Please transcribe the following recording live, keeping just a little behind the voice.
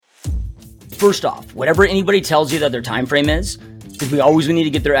first off, whatever anybody tells you that their time frame is, because we always need to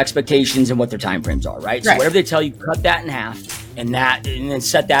get their expectations and what their time frames are, right? So whatever they tell you, cut that in half and then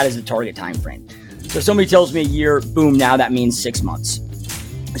set that as the target time frame. So if somebody tells me a year, boom, now that means 6 months.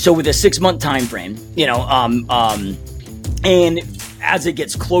 So with a 6 month time frame, and as it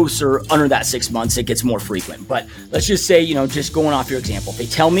gets closer under that 6 months, it gets more frequent. But let's just say, just going off your example, if they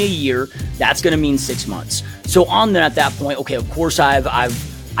tell me a year, that's going to mean 6 months. So on there at that point, okay, of course I've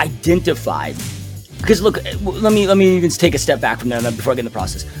identified, because look, let me even take a step back from there before I get in the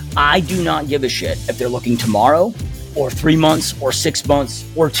process. I do not give a shit if they're looking tomorrow or 3 months or 6 months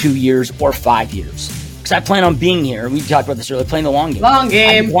or 2 years or 5 years. Because I plan on being here. We talked about this earlier, playing the long game. Long game.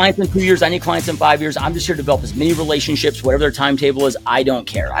 I need clients in 2 years. I need clients in 5 years. I'm just here to develop as many relationships, whatever their timetable is. I don't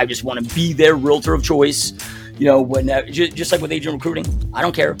care. I just want to be their realtor of choice. When just like with agent recruiting, I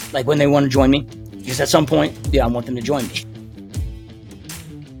don't care. Like when they want to join me, because at some point, I want them to join me.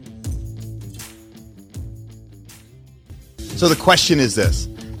 So the question is this: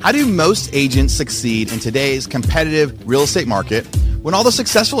 how do most agents succeed in today's competitive real estate market when all the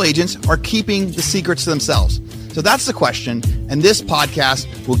successful agents are keeping the secrets to themselves? So that's the question, and this podcast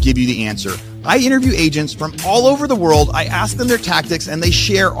will give you the answer. I interview agents from all over the world. I ask them their tactics, and they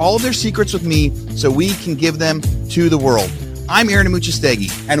share all of their secrets with me so we can give them to the world. I'm Aaron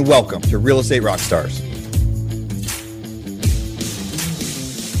Amuchastegui, and welcome to Real Estate Rockstars.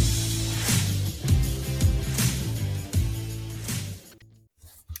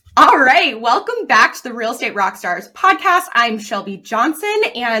 All right, welcome back to the Real Estate Rockstars podcast. I'm Shelby Johnson,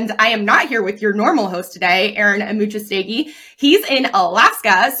 and I am not here with your normal host today, Aaron Amuchastegui. He's in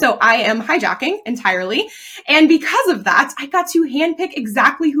Alaska, so I am hijacking entirely. And because of that, I got to handpick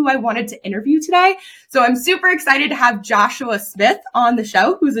exactly who I wanted to interview today. So I'm super excited to have Joshua Smith on the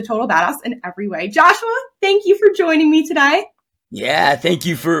show, who's a total badass in every way. Joshua, thank you for joining me today. Yeah, thank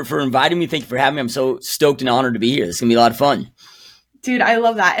you for inviting me. Thank you for having me. I'm so stoked and honored to be here. It's going to be a lot of fun. Dude, I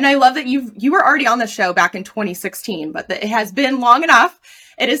love that. And I love that you were already on the show back in 2016, but it has been long enough.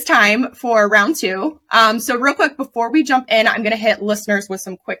 It is time for round two. So real quick, before we jump in, I'm going to hit listeners with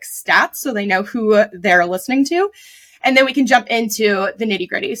some quick stats so they know who they're listening to. And then we can jump into the nitty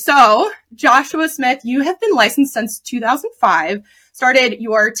gritty. So Joshua Smith, you have been licensed since 2005, started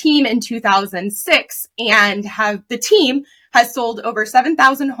your team in 2006, and the team has sold over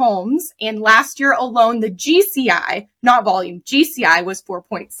 7,000 homes. And last year alone, the GCI, not volume, GCI was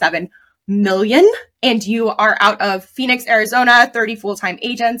 4.7 million. And you are out of Phoenix, Arizona, 30 full-time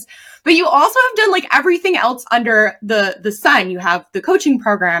agents. But you also have done like everything else under the sun. You have the coaching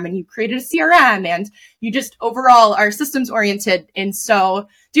program, and you created a CRM, and you just overall are systems oriented. And so,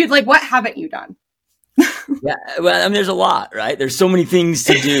 dude, like, what haven't you done? Yeah, well, I mean, there's a lot, right? There's so many things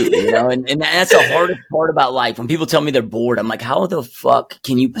to do, and that's the hardest part about life. When people tell me they're bored, I'm like, how the fuck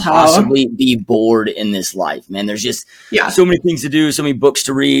can you possibly be bored in this life, man? There's just so many things to do, so many books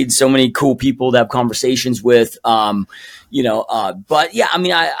to read, so many cool people to have conversations with, but yeah, I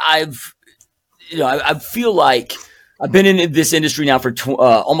mean, I feel like I've been in this industry now for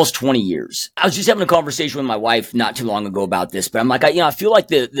almost 20 years. I was just having a conversation with my wife not too long ago about this, but I'm like, I feel like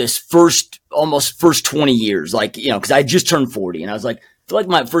this first 20 years, like, because I just turned 40, and I was like, I feel like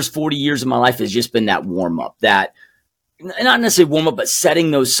my first 40 years of my life has just been that warm up, that not necessarily warm up, but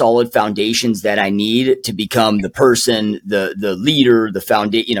setting those solid foundations that I need to become the person, the leader, the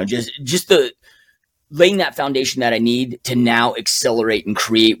foundation, just the laying that foundation that I need to now accelerate and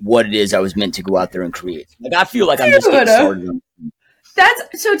create what it is I was meant to go out there and create. Like, I feel like I'm just getting started.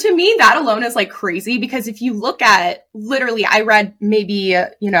 So to me, that alone is like crazy, because if you look at literally, I read maybe,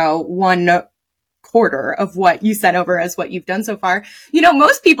 1/4 of what you sent over as what you've done so far.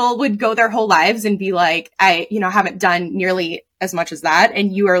 Most people would go their whole lives and be like, I haven't done nearly as much as that.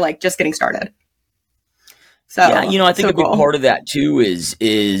 And you are like just getting started. So yeah, I think a big part of that too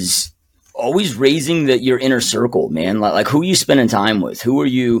is always raising your inner circle, man. Like who are you spending time with? Who are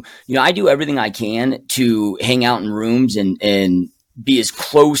you? I do everything I can to hang out in rooms and be as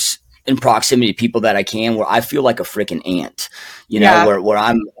close in proximity to people that I can, where I feel like a freaking ant, where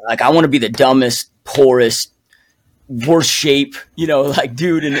I'm like, I want to be the dumbest, poorest, worst shape, like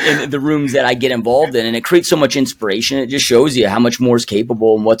dude in the rooms that I get involved in. And it creates so much inspiration. It just shows you how much more is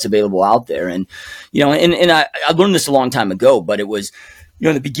capable and what's available out there. And, and I learned this a long time ago, but it was,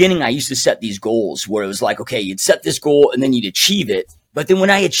 in the beginning, I used to set these goals where it was like, okay, you'd set this goal and then you'd achieve it. But then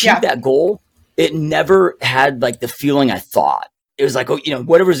when I achieved that goal, it never had like the feeling I thought. It was like,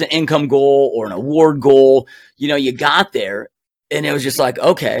 whatever is an income goal or an award goal, you got there And it was just like,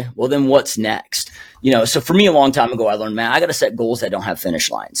 okay, well then what's next? You know, so for me, a long time ago, I learned, man, I got to set goals that don't have finish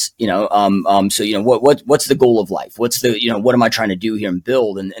lines. You know, so you know, what's the goal of life? What's the, you know, what am I trying to do here and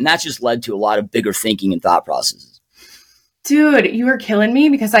build? And that's just led to a lot of bigger thinking and thought processes. Dude, you were killing me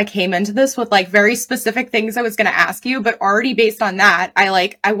because I came into this with like very specific things I was going to ask you, but already based on that, I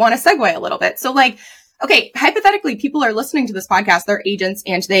want to segue a little bit. So like, okay, hypothetically, people are listening to this podcast, they're agents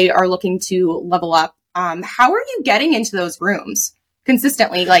and they are looking to level up. How are you getting into those rooms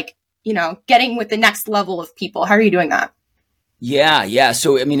consistently? Like, you know, getting with the next level of people. How are you doing that? Yeah.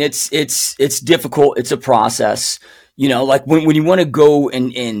 So, I mean, it's difficult. It's a process. You know, like when you want to go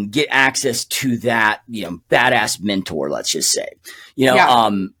and get access to that, you know, badass mentor, let's just say, you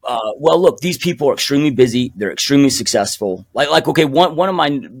know, well, look, these people are extremely busy. They're extremely successful. Like, okay, one of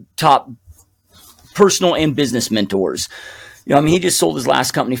my top personal and business mentors, you know, I mean, he just sold his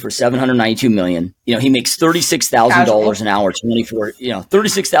last company for $792 million. You know, he makes $36,000 an hour,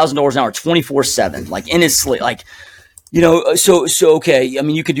 $36,000 an hour, 24/7, like in his sleep, like, you know, so, okay. I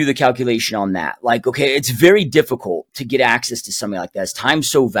mean, you could do the calculation on that. Like, okay, it's very difficult to get access to something like that. His time's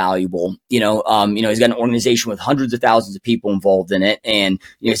so valuable, you know, he's got an organization with hundreds of thousands of people involved in it. And,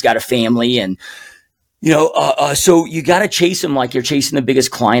 you know, he's got a family and, you know, so you got to chase him like you're chasing the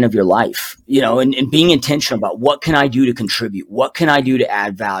biggest client of your life, you know, and being intentional about what can I do to contribute? What can I do to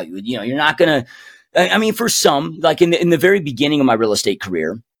add value? You know, you're not going to, I mean, for some, like in the very beginning of my real estate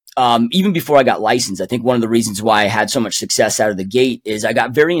career, even before I got licensed, I think one of the reasons why I had so much success out of the gate is I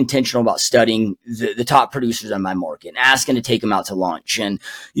got very intentional about studying the top producers on my market and asking to take them out to lunch and,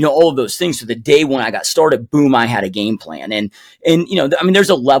 you know, all of those things. So the day when I got started, boom, I had a game plan. And, you know, I mean, there's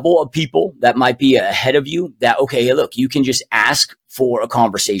a level of people that might be ahead of you that, okay, hey, look, you can just ask for a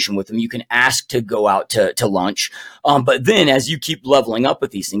conversation with them. You can ask to go out to lunch. But then as you keep leveling up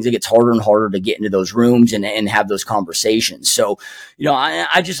with these things, it gets harder and harder to get into those rooms and have those conversations. So, you know,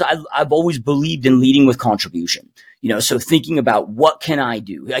 I've always believed in leading with contribution, you know, so thinking about what can I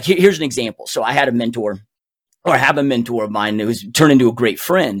do? Like here's an example. So I had a mentor, or I have a mentor of mine who's turned into a great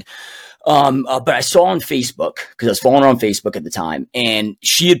friend. But I saw on Facebook, because I was following her on Facebook at the time, and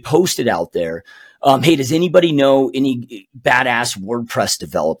she had posted out there, hey, does anybody know any badass WordPress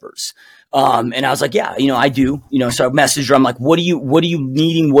developers? And I was like, yeah, you know, I do, you know, so I messaged her. I'm like, what are you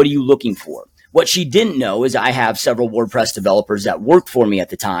needing? What are you looking for? What she didn't know is I have several WordPress developers that worked for me at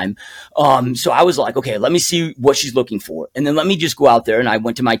the time. So I was like, okay, let me see what she's looking for. And then let me just go out there. And I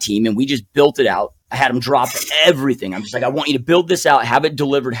went to my team and we just built it out. I had them drop everything. I'm just like, I want you to build this out, have it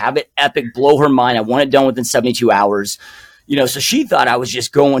delivered, have it epic, blow her mind. I want it done within 72 hours. You know, so she thought I was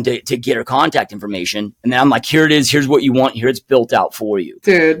just going to get her contact information. And then I'm like, here it is. Here's what you want. Here it's built out for you.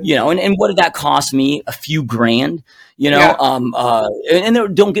 Dude. You know, and what did that cost me? A few grand, you know? Yeah. And there,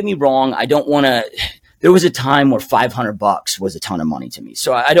 don't get me wrong. I don't want to, there was a time where $500 was a ton of money to me.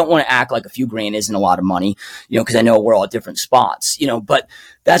 So I don't want to act like a few grand isn't a lot of money, you know, because I know we're all at different spots, you know, but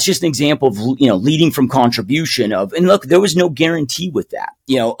that's just an example of, you know, leading from contribution of, and look, there was no guarantee with that.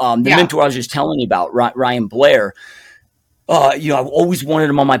 You know, the mentor I was just telling you about, Ryan Blair, you know, I've always wanted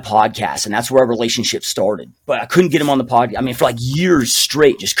him on my podcast, and that's where our relationship started. But I couldn't get him on the podcast. I mean, for like years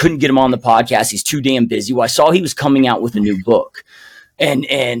straight, just couldn't get him on the podcast. He's too damn busy. Well, I saw he was coming out with a new book, and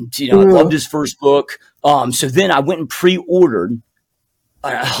you know, I loved his first book. So then I went and pre-ordered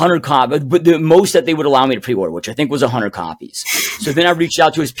 100 copies, but the most that they would allow me to pre-order, which I think was 100 copies. So then I reached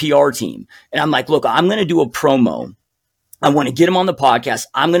out to his PR team, and I'm like, look, I'm going to do a promo. I want to get him on the podcast.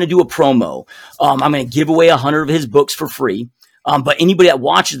 I'm going to do a promo. I'm going to give away 100 of his books for free. But anybody that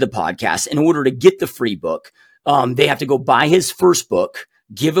watches the podcast, in order to get the free book, they have to go buy his first book,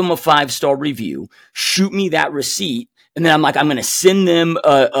 give him a 5-star review, shoot me that receipt. And then I'm like, I'm going to send them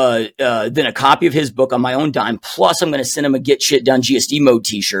then a copy of his book on my own dime. Plus, I'm going to send them a Get Shit Done GSD Mode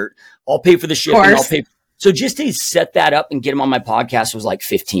t-shirt. I'll pay for the shipping. I'll pay. So just to set that up and get him on my podcast was like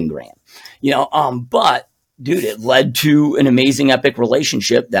 15 grand, you know, but dude, it led to an amazing, epic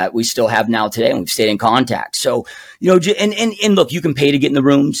relationship that we still have now today, and we've stayed in contact. So, you know, and look, you can pay to get in the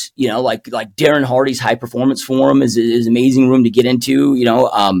rooms, you know, like Darren Hardy's High Performance Forum is an amazing room to get into, you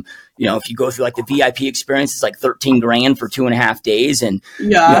know, if you go through like the VIP experience, it's like 13 grand for 2.5 days. And, you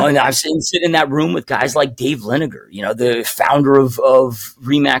know, and I've sitting in that room with guys like Dave Liniger, you know, the founder of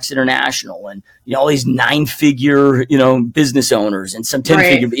Remax International, and, you know, all these 9-figure, you know, business owners and some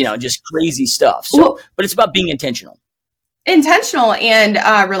 10-figure, you know, just crazy stuff. So, but it's about being intentional. Intentional and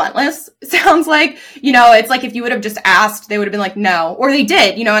relentless. Sounds like, you know, it's like if you would have just asked, they would have been like, no, or they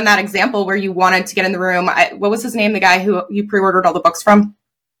did, you know, in that example where you wanted to get in the room. What was his name? The guy who you pre-ordered all the books from?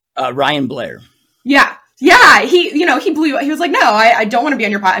 Ryan Blair. Yeah. Yeah, he was like, no, I don't want to be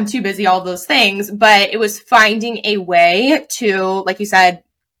on your pod. I'm too busy, all those things. But it was finding a way to, like you said,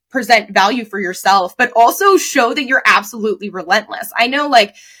 present value for yourself, but also show that you're absolutely relentless. I know,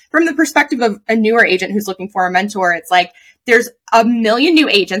 like, from the perspective of a newer agent who's looking for a mentor, it's like, there's a million new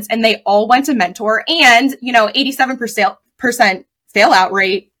agents and they all went to mentor, and, 87% fail out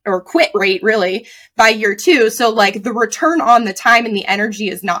rate or quit rate really by year 2. So like the return on the time and the energy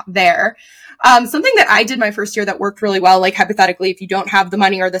is not there. Something that I did my first year that worked really well, like hypothetically, if you don't have the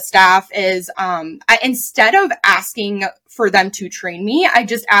money or the staff, is instead of asking for them to train me, I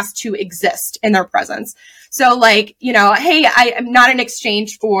just asked to exist in their presence. So like, hey, I am not in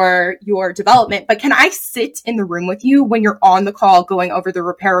exchange for your development, but can I sit in the room with you when you're on the call going over the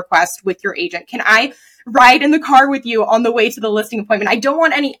repair request with your agent? Can I ride in the car with you on the way to the listing appointment? I don't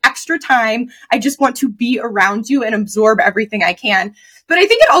want any extra time. I just want to be around you and absorb everything I can. But I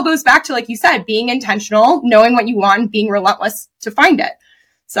think it all goes back to, like you said, being intentional, knowing what you want, being relentless to find it.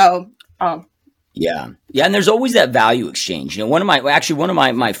 So, yeah. And there's always that value exchange. One of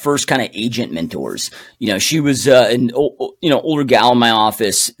my first kind of agent mentors, she was an older gal in my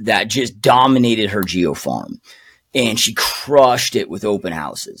office that just dominated her geo farm. And she crushed it with open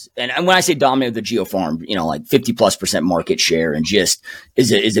houses. And when I say dominated the geo farm, like 50+% market share, and just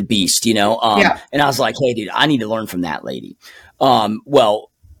is a beast, yeah. And I was like, hey dude, I need to learn from that lady.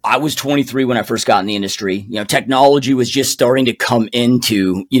 Well, I was 23 when I first got in the industry. Technology was just starting to come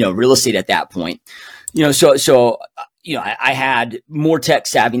into, real estate at that point. So I had more tech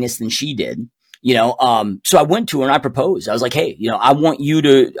savviness than she did. So I went to her and I proposed. I was like, hey, I want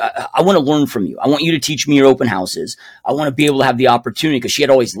to learn from you. I want you to teach me your open houses. I want to be able to have the opportunity, because she had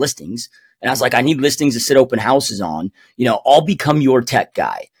always listings. And I was like, I need listings to sit open houses on. I'll become your tech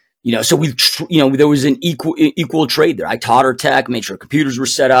guy. So there was an equal trade there. I taught her tech, made sure computers were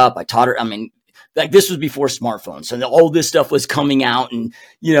set up. I taught her, like, this was before smartphones. So all this stuff was coming out, and,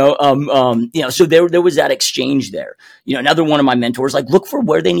 so there was that exchange there. Another one of my mentors, like, look for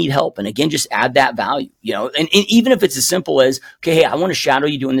where they need help. And again, just add that value, and even if it's as simple as, okay, hey, I want to shadow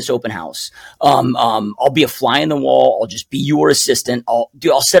you doing this open house. I'll be a fly in the wall. I'll just be your assistant. I'll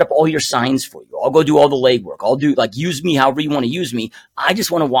set up all your signs for you. I'll go do all the legwork. I'll do, like, use me however you want to use me. I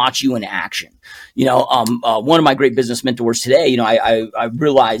just want to watch you in action. One of my great business mentors today, I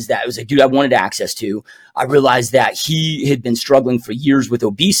realized that, it was like, dude, I wanted access to. I realized that he had been struggling for years with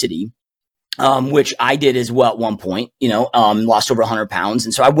obesity, which I did as well at one point, lost over 100 pounds.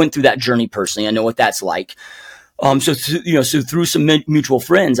 And so I went through that journey personally. I know what that's like. So through some mutual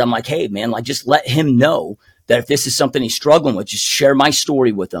friends, I'm like, hey man, like, just let him know that if this is something he's struggling with, just share my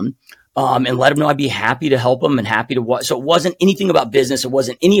story with him. And let him know I'd be happy to help him and happy to watch. So it wasn't anything about business. It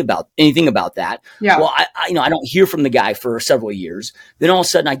wasn't anything about that. Yeah. Well, I don't hear from the guy for several years. Then all of a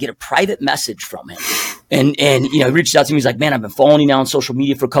sudden I get a private message from him, and he reaches out to me. He's like, man, I've been following you now on social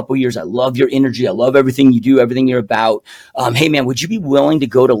media for a couple of years. I love your energy. I love everything you do, everything you're about. Hey man, would you be willing to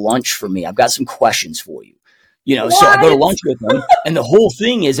go to lunch for me? I've got some questions for you. So I go to lunch with him, and the whole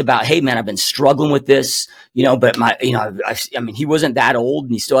thing is about, hey man, I've been struggling with this, but he wasn't that old,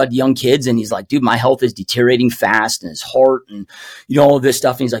 and he still had young kids, and he's like, dude, my health is deteriorating fast, and his heart, and all of this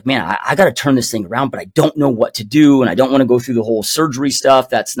stuff. And he's like, man, I got to turn this thing around, but I don't know what to do, and I don't want to go through the whole surgery stuff.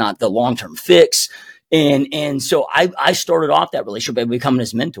 That's not the long-term fix. And so I started off that relationship by becoming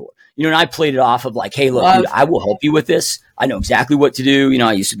his mentor, and I played it off of like, hey, look, dude, I will help you with this. I know exactly what to do.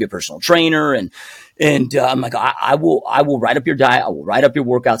 I used to be a personal trainer, and I'm like, I will write up your diet. I will write up your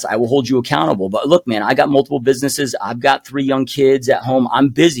workouts. I will hold you accountable. But look, man, I got multiple businesses. I've got 3 young kids at home. I'm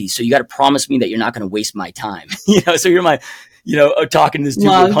busy. So you got to promise me that you're not going to waste my time. So you're my, talking to this dude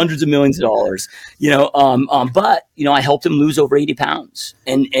with hundreds of millions of dollars, but, I helped him lose over 80 pounds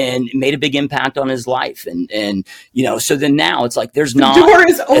and made a big impact on his life. And so then now it's like, the door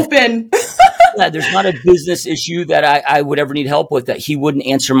is open. Yeah, there's not a business issue that I would ever need help with that he wouldn't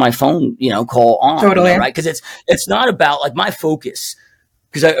answer my phone, call on. Totally. Right. Cause it's not about like my focus.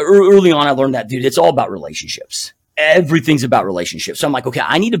 Cause early on I learned that, dude, it's all about relationships. Everything's about relationships. So I'm like, okay,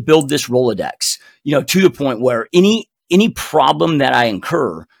 I need to build this Rolodex, to the point where any problem that I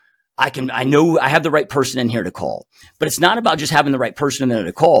incur, I know I have the right person in here to call, but it's not about just having the right person in there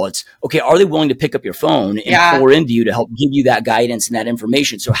to call. It's okay. Are they willing to pick up your phone and pour into you to help give you that guidance and that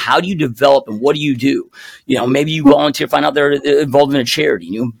information? So how do you develop and what do you do? Maybe you volunteer, find out they're involved in a charity.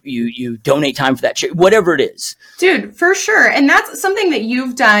 You donate time for that charity, whatever it is. Dude, for sure. And that's something that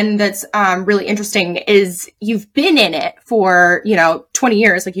you've done that's really interesting is you've been in it for, 20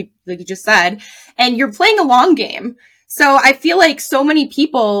 years, like you just said, and you're playing a long game. So I feel like so many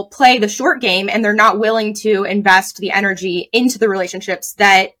people play the short game and they're not willing to invest the energy into the relationships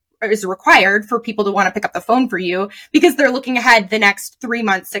that is required for people to want to pick up the phone for you, because they're looking ahead the next 3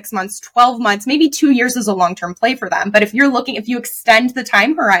 months, 6 months, 12 months, maybe 2 years is a long-term play for them. But if you extend the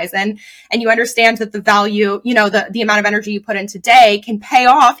time horizon and you understand that the value, the amount of energy you put in today can pay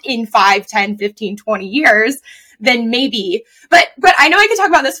off in 5, 10, 15, 20 years, then maybe. But I know I could talk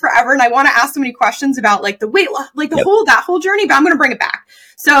about this forever, and I want to ask so many questions about like the weight loss, like that whole journey, but I'm going to bring it back.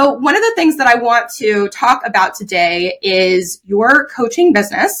 So one of the things that I want to talk about today is your coaching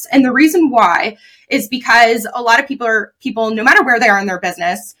business. And the reason why is because a lot of people, no matter where they are in their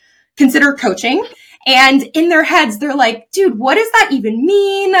business, consider coaching. And in their heads, they're like, dude, what does that even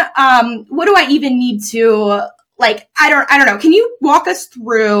mean? What do I even need to, like, I don't know. Can you walk us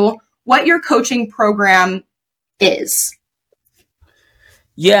through what your coaching program is?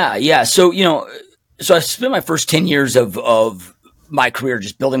 Yeah. So, I spent my first 10 years of my career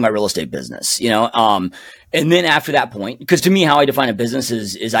just building my real estate business, and then after that point, because to me, how I define a business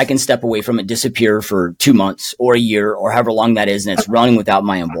is I can step away from it, disappear for 2 months or a year or however long that is, and it's running without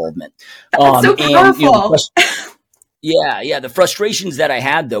my involvement. That's so powerful. Yeah. The frustrations that I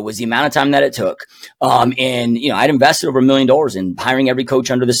had, though, was the amount of time that it took. And, I'd invested over $1 million in hiring every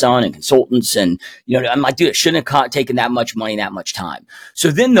coach under the sun and consultants. And, I'm like, dude, it shouldn't have taken that much money, that much time. So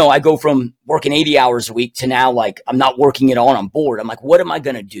then, though, I go from working 80 hours a week to now, like, I'm not working at all and I'm bored. I'm like, what am I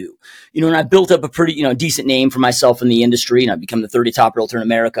going to do? And I built up a pretty, decent name for myself in the industry, and I become the 30th top realtor in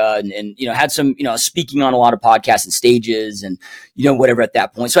America, and had some, speaking on a lot of podcasts and stages and, whatever at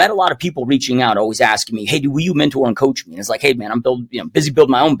that point. So I had a lot of people reaching out, always asking me, hey, will you mentor and coach me? And it's like, hey man, I'm busy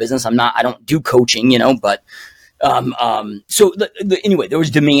building my own business. I don't do coaching, but, so anyway, there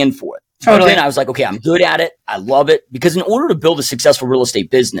was demand for it. Totally. But then I was like, okay, I'm good at it. I love it, because in order to build a successful real estate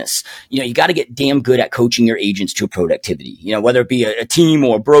business, you got to get damn good at coaching your agents to productivity, whether it be a team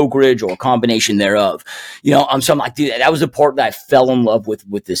or a brokerage or a combination thereof, so I'm like, dude, that was the part that I fell in love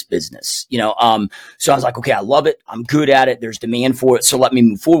with this business, so I was like, okay, I love it. I'm good at it. There's demand for it. So let me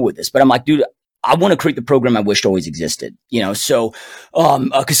move forward with this. But I'm like, dude, I want to create the program I wished always existed, cause so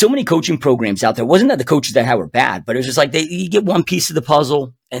many coaching programs out there, wasn't that the coaches that I had were bad, but it was just like you get one piece of the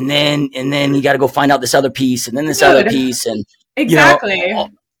puzzle and then you got to go find out this other piece and then this other piece. And exactly.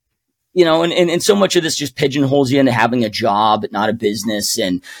 And so much of this just pigeonholes you into having a job, not a business.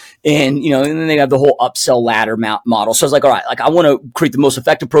 And then they have the whole upsell ladder model. So I was like, all right, like I want to create the most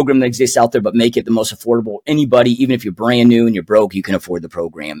effective program that exists out there, but make it the most affordable. Anybody, even if you're brand new and you're broke, you can afford the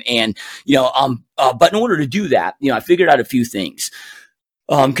program. And, but in order to do that, I figured out a few things.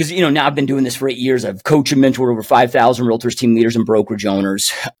 Cause, now I've been doing this for 8 years. I've coached and mentored over 5,000 realtors, team leaders, and brokerage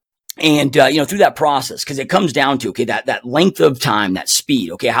owners. And, through that process, cause it comes down to, okay, that length of time, that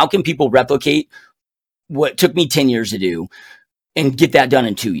speed. Okay. How can people replicate what took me 10 years to do and get that done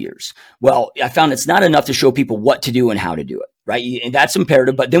in 2 years? Well, I found it's not enough to show people what to do and how to do it. Right. And that's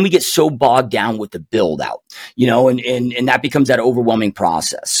imperative. But then we get so bogged down with the build out, and that becomes that overwhelming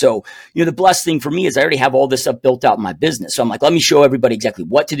process. So, the blessed thing for me is I already have all this stuff built out in my business. So I'm like, let me show everybody exactly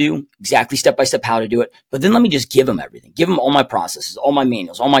what to do, exactly step by step how to do it. But then let me just give them everything, give them all my processes, all my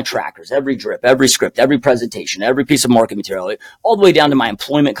manuals, all my trackers, every drip, every script, every presentation, every piece of marketing material, all the way down to my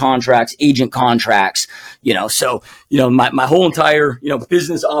employment contracts, agent contracts, so, my whole entire,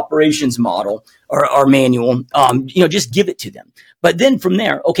 business operations model or our manual, just give it to them. But then from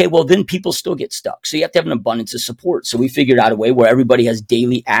there, okay, well, then people still get stuck. So you have to have an abundance of support. So we figured out a way where everybody has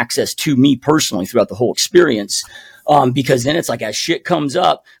daily access to me personally throughout the whole experience. Because then it's like as shit comes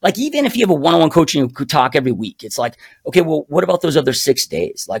up, like even if you have a one-on-one coaching talk every week, it's like, okay, well, what about those other 6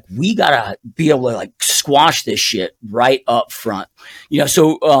 days? Like we gotta be able to like squash this shit right up front,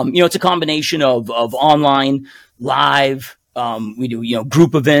 so, it's a combination of online, live, we do,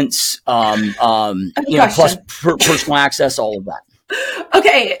 group events, plus personal access, all of that.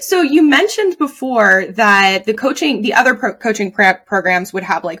 Okay. So you mentioned before that the other coaching programs would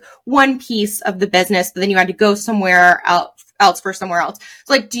have like one piece of the business, but then you had to go somewhere else for somewhere else.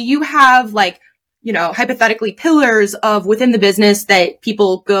 So like, do you have like, hypothetically pillars of within the business that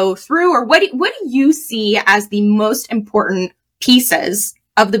people go through, or what do you see as the most important pieces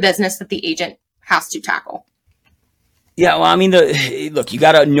of the business that the agent has to tackle? Yeah, well, I mean, look, you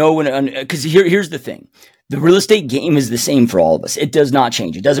got to know, because here's the thing. The real estate game is the same for all of us. It does not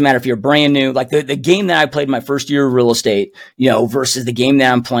change. It doesn't matter if you're brand new. Like the game that I played my first year of real estate, versus the game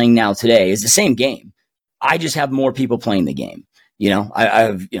that I'm playing now today is the same game. I just have more people playing the game. I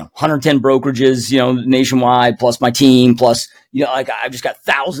have, 110 brokerages, nationwide, plus my team, plus, like I've just got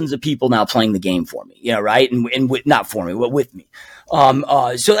thousands of people now playing the game for me, right? And not for me, but with me.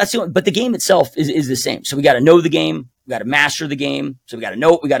 So that's but the game itself is the same. So we got to know the game. We got to master the game. So we got to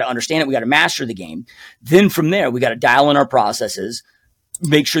know it. We got to understand it. We got to master the game. Then from there, we got to dial in our processes.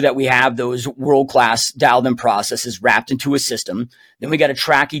 make sure that we have those world-class dialed-in processes wrapped into a system. Then we got to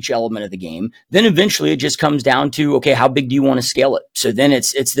track each element of the game. Then eventually it just comes down to, okay, how big do you want to scale it? So then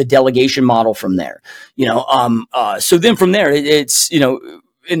it's the delegation model from there, so then from there it's,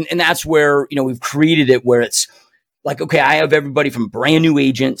 and that's where, we've created it where it's like, okay, I have everybody from brand new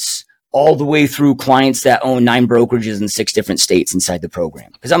agents all the way through clients that own 9 brokerages in 6 different states inside the program.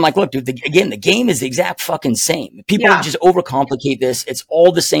 Because I'm like, look, dude, the game is the exact fucking same. People just overcomplicate this. It's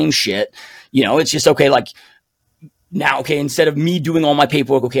all the same shit. It's just, okay, like now, okay, instead of me doing all my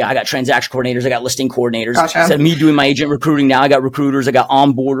paperwork, okay, I got transaction coordinators, I got listing coordinators. Gotcha. Instead of me doing my agent recruiting, now I got recruiters, I got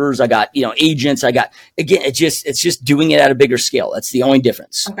onboarders, I got, agents, I got, again, it's just doing it at a bigger scale. That's the only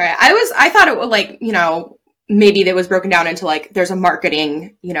difference. Okay. I thought it would like, maybe that was broken down into like, there's a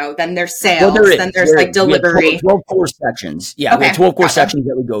marketing, then there's sales, then there's like delivery. 12 core sections. Yeah. Okay. 12 core sections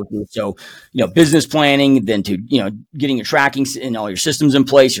that we go through. So, business planning, then to, getting your tracking and all your systems in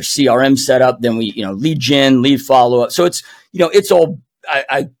place, your CRM set up, then we, lead gen, lead follow up. So it's, it's all,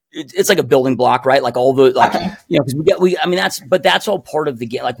 it's like a building block, right? Like all the, because that's all part of the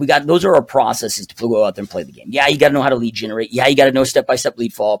game. Like those are our processes to go out there and play the game. Yeah. You got to know how to lead generate. Yeah. You got to know step-by-step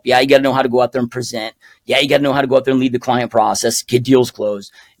lead follow up. Yeah. You got to know how to go out there and present. Yeah. You got to know how to go out there and lead the client process, get deals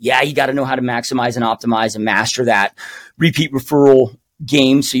closed. Yeah. You got to know how to maximize and optimize and master that repeat referral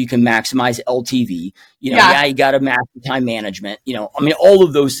game so you can maximize LTV. You got to master time management. All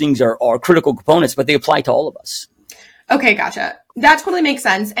of those things are critical components, but they apply to all of us. Okay, gotcha. That totally makes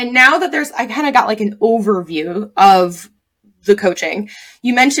sense. And now that I kind of got like an overview of the coaching.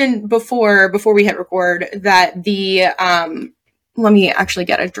 You mentioned before we hit record that the, let me actually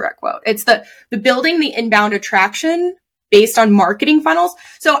get a direct quote. It's the building the inbound attraction based on marketing funnels.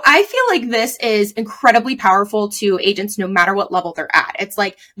 So I feel like this is incredibly powerful to agents no matter what level they're at. It's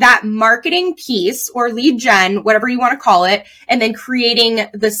like that marketing piece or lead gen, whatever you want to call it, and then creating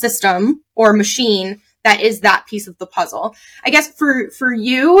the system or machine that is that piece of the puzzle. I guess for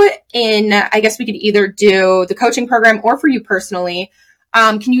you I guess we could either do the coaching program or for you personally,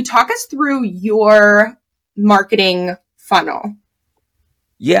 can you talk us through your marketing funnel?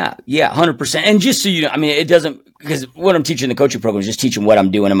 Yeah, 100%. And just so you know, it doesn't, because what I'm teaching in the coaching program is just teaching what I'm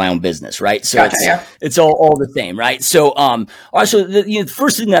doing in my own business, right? So gotcha, it's all the same, right? So, all right, so the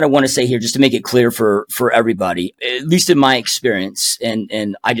first thing that I want to say here, just to make it clear for everybody, at least in my experience,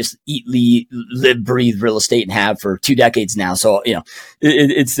 and I just eat, live, breathe real estate and have for 2 decades now. So,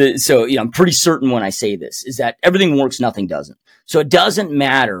 I'm pretty certain when I say this is that everything works, nothing doesn't. So it doesn't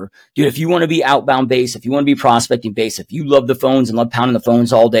matter, dude, if you want to be outbound based, if you want to be prospecting based, if you love the phones and love pounding the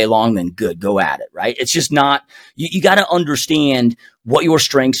phones all day long, then good, go at it, right? It's just not, you got to understand what your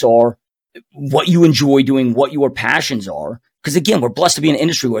strengths are, what you enjoy doing, what your passions are. Because again, we're blessed to be in an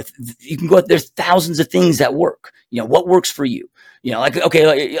industry where you can go out, there's thousands of things that work. What works for you?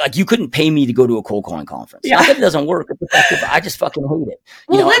 Like you couldn't pay me to go to a cold calling conference. Yeah. Not that it doesn't work. It's effective. I just fucking hate it.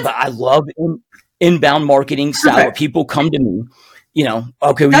 But I love inbound marketing style where people come to me,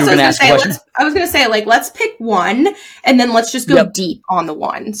 okay, we were going to ask questions. I was going to say, like, let's pick one and then let's just go deep on the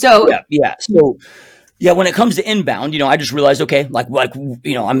one. So, So, when it comes to inbound, I just realized, okay,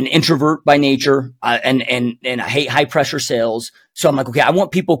 I'm an introvert by nature, and I hate high pressure sales. So I'm like, okay, I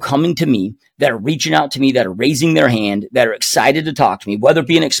want people coming to me that are reaching out to me, that are raising their hand, that are excited to talk to me, whether it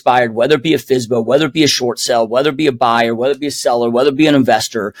be an expired, whether it be a FSBO, whether it be a short sell, whether it be a buyer, whether it be a seller, whether it be an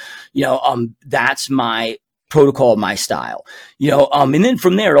investor, that's my protocol, my style, and then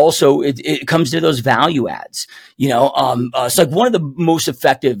from there also it comes to those value adds, it's like one of the most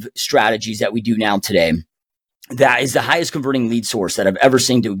effective strategies that we do now today that is the highest converting lead source that I've ever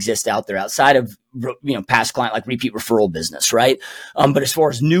seen to exist out there outside of, past client, like repeat referral business. Right. But as far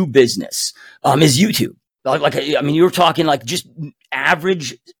as new business, is YouTube. You're talking like just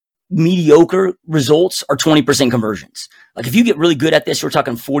average mediocre results are 20% conversions. Like if you get really good at this, we're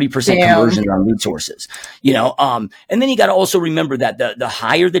talking 40% conversions on lead sources, and then you got to also remember that the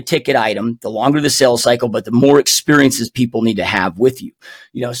higher the ticket item, the longer the sales cycle, but the more experiences people need to have with you,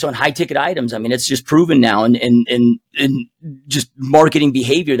 so in high ticket items, it's just proven now in just marketing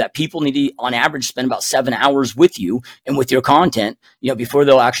behavior that people need to, on average, spend about 7 hours with you and with your content, before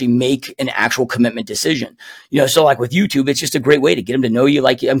they'll actually make an actual commitment decision. So like with YouTube, it's just a great way to get them to know you,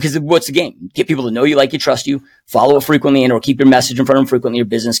 like, because what's the game? Get people to know you, like you, trust you, follow it frequently, and or keep your message in front of them frequently. Your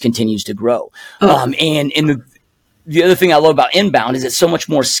business continues to grow. And the other thing I love about inbound is it's so much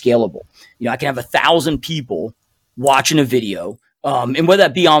more scalable. I can have 1,000 people watching a video. And whether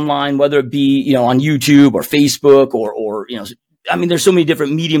that be online, whether it be, on YouTube or Facebook or there's so many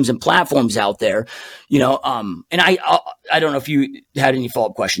different mediums and platforms out there, and I don't know if you had any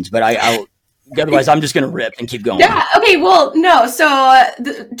follow-up questions, but Otherwise, I'm just going to rip and keep going. Yeah. Okay. Well, no. So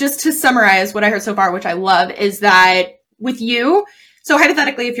just to summarize what I heard so far, which I love, is that with you, so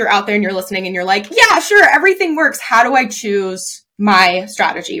hypothetically, if you're out there and you're listening and you're like, yeah, sure, everything works. How do I choose my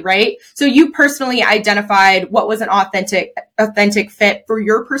strategy, right? So you personally identified what was an authentic fit for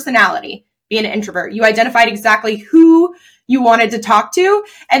your personality, being an introvert. You identified exactly who you wanted to talk to,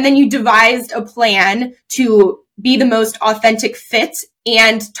 and then you devised a plan to be the most authentic fit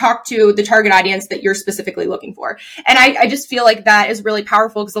and talk to the target audience that you're specifically looking for. And I just feel like that is really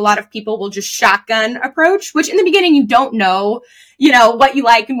powerful, because a lot of people will just shotgun approach, which in the beginning you don't know, what you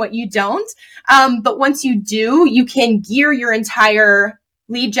like and what you don't. But once you do, you can gear your entire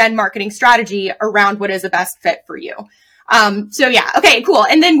lead gen marketing strategy around what is the best fit for you. So yeah. Okay, cool.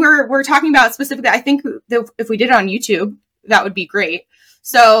 And then we're talking about specifically, I think if we did it on YouTube, that would be great.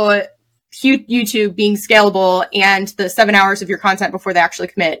 So YouTube being scalable and the 7 hours of your content before they actually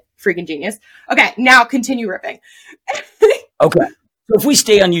commit, freaking genius. Okay, now continue ripping. Okay. So if we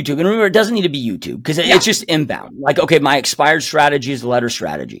stay on YouTube, and remember, it doesn't need to be YouTube, because it's just inbound. Like, okay, my expired strategy is a letter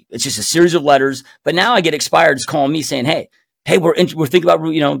strategy. It's just a series of letters. But now I get expireds calling me saying, hey, we're thinking about,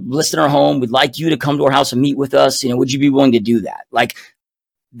 listing our home. We'd like you to come to our house and meet with us. Would you be willing to do that? Like,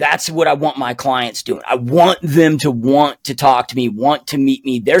 that's what I want my clients doing. I want them to want to talk to me, want to meet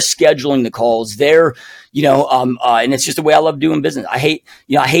me. They're scheduling the calls. They're, and it's just the way I love doing business. I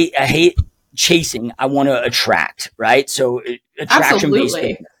hate chasing. I want to attract, right? So attraction-based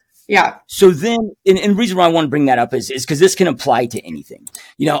business. Yeah. So then, and the reason why I want to bring that up is because this can apply to anything,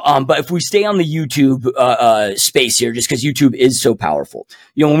 but if we stay on the YouTube space here, just because YouTube is so powerful,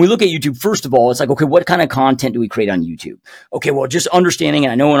 when we look at YouTube, first of all, it's like, okay, what kind of content do we create on YouTube? Okay, well, just understanding,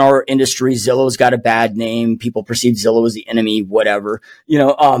 and I know in our industry, Zillow's got a bad name. People perceive Zillow as the enemy, whatever,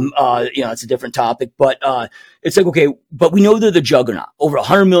 it's a different topic, but, it's like, okay, but we know they're the juggernaut, over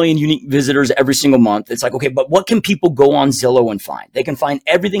 100 million unique visitors every single month. It's like, okay, but what can people go on Zillow and find? They can find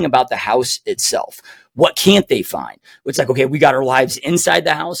everything about the house itself. What can't they find? It's like, okay, we got our lives inside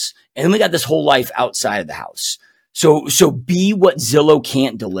the house, and then we got this whole life outside of the house. So be what Zillow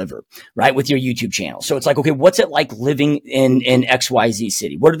can't deliver, right? With your YouTube channel. So it's like, okay, what's it like living in XYZ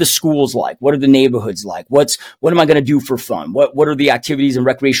city? What are the schools like? What are the neighborhoods like? What am I going to do for fun? What are the activities and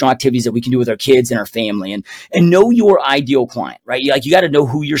recreational activities that we can do with our kids and our family, and know your ideal client, right? You got to know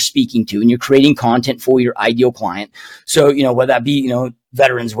who you're speaking to, and you're creating content for your ideal client. So, whether that be,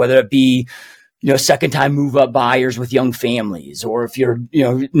 veterans, whether it be, second time move up buyers with young families, or if you're,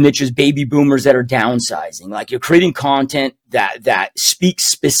 niche is baby boomers that are downsizing, like you're creating content that speaks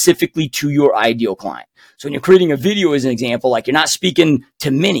specifically to your ideal client. So when you're creating a video, as an example, like you're not speaking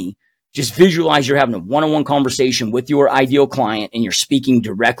to many, just visualize you're having a one-on-one conversation with your ideal client and you're speaking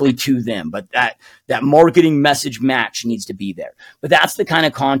directly to them. But that marketing message match needs to be there. But that's the kind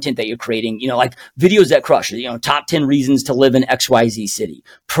of content that you're creating, like videos that crush, top 10 reasons to live in XYZ city,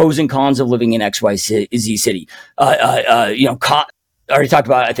 pros and cons of living in XYZ city, I already talked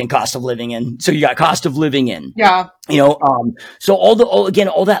about, I think, cost of living in. So you got cost of living in. Yeah. So all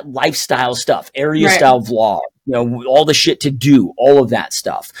that lifestyle stuff, area style vlog, all the shit to do, all of that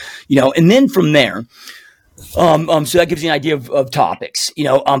stuff, and then from there, so that gives you an idea of topics,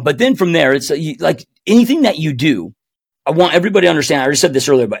 but then from there, it's like anything that you do, I want everybody to understand, I already said this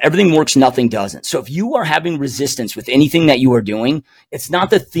earlier, but everything works, nothing doesn't. So if you are having resistance with anything that you are doing, it's not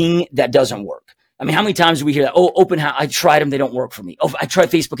the thing that doesn't work. I mean, how many times do we hear that? Oh, open house, I tried them, they don't work for me. Oh, I tried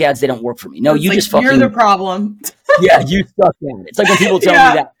Facebook ads, they don't work for me. No, you just fucking... You're the problem. Yeah, you suck at it. It's like when people tell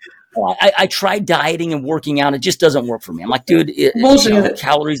me that, oh, I tried dieting and working out, it just doesn't work for me. I'm like, dude,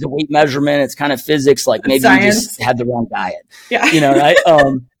 calories, the weight measurement, it's kind of physics. Like maybe you just had the wrong diet. Yeah.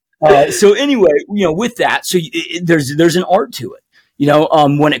 Right? So anyway, with that, so there's an art to it,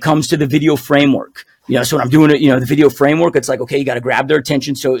 when it comes to the video framework. So when I'm doing it, the video framework, it's like, okay, you got to grab their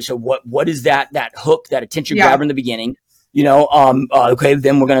attention. So what is that hook, that attention grabber in the beginning? Okay,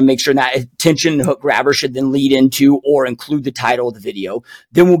 then we're going to make sure that attention hook grabber should then lead into or include the title of the video.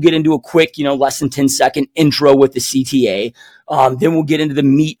 Then we'll get into a quick, less than 10-second intro with the CTA. Then we'll get into the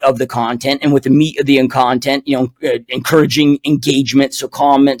meat of the content, and with the meat of the content, encouraging engagement, so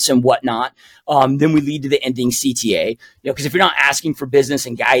comments and whatnot. Then we lead to the ending CTA, because if you're not asking for business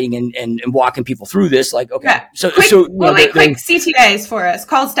and guiding and walking people through this, like, okay, quick CTAs for us,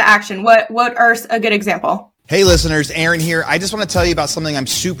 calls to action. What are a good example? Hey listeners, Aaron here. I just want to tell you about something I'm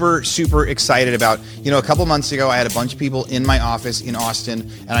super, super excited about. A couple months ago, I had a bunch of people in my office in Austin,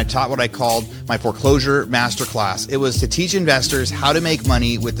 and I taught what I called my foreclosure masterclass. It was to teach investors how to make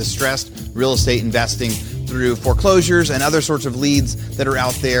money with distressed real estate investing through foreclosures and other sorts of leads that are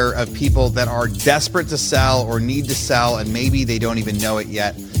out there of people that are desperate to sell or need to sell, and maybe they don't even know it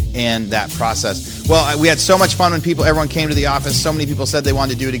yet. in that process. Well, we had so much fun when everyone came to the office. So many people said they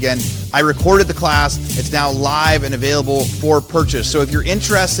wanted to do it again. I recorded the class. It's now live and available for purchase. So if you're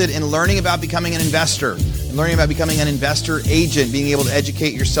interested in learning about becoming an investor, and learning about becoming an investor agent, being able to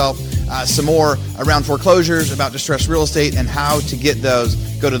educate yourself some more around foreclosures, about distressed real estate, and how to get those,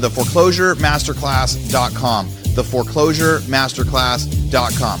 go to theforeclosuremasterclass.com.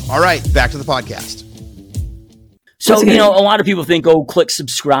 Theforeclosuremasterclass.com. All right, back to the podcast. So, a lot of people think, oh, click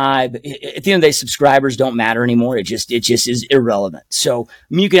subscribe. At the end of the day, subscribers don't matter anymore. It just is irrelevant. So,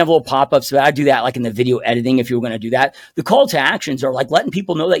 you can have little pop-ups, but I do that like in the video editing if you're going to do that. The call to actions are like letting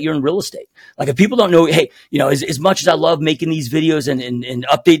people know that you're in real estate. Like if people don't know, hey, as much as I love making these videos and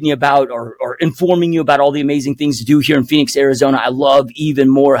updating you about or informing you about all the amazing things to do here in Phoenix, Arizona, I love even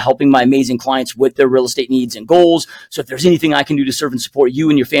more helping my amazing clients with their real estate needs and goals. So if there's anything I can do to serve and support you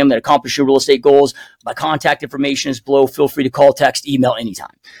and your family that accomplish your real estate goals, my contact information is below. Feel free to call, text, email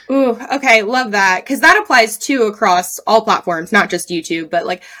anytime. Ooh, okay. Love that. Because that applies too across all platforms, not just YouTube. But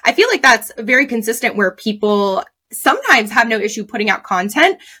like, I feel like that's very consistent where people sometimes have no issue putting out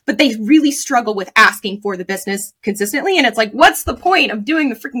content, but they really struggle with asking for the business consistently. And it's like, what's the point of doing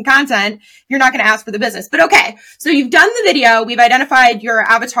the freaking content? You're not going to ask for the business. But okay. So you've done the video. We've identified your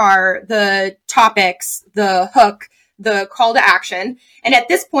avatar, the topics, the hook, the call to action. And at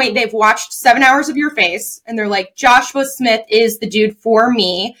this point, they've watched 7 hours of your face and they're like, Joshua Smith is the dude for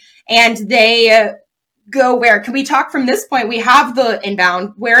me. And they go where? Can we talk from this point? We have the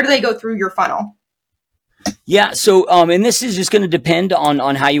inbound. Where do they go through your funnel? Yeah. So, and this is just going to depend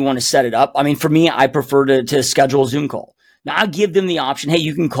on how you want to set it up. I mean, for me, I prefer to schedule a Zoom call. Now I give them the option. Hey,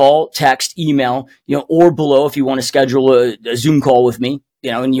 you can call, text, email, or below if you want to schedule a Zoom call with me,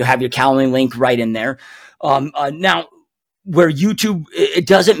 and you have your Calendly link right in there. Now, where YouTube, it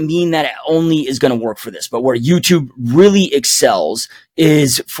doesn't mean that it only is going to work for this, but where YouTube really excels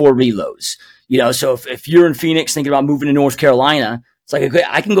is for reloads. So if you're in Phoenix thinking about moving to North Carolina, it's like, okay,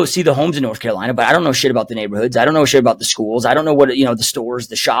 I can go see the homes in North Carolina, but I don't know shit about the neighborhoods. I don't know shit about the schools. I don't know what, the stores,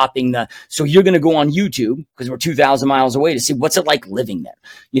 the shopping, so you're going to go on YouTube because we're 2,000 miles away to see what's it like living there,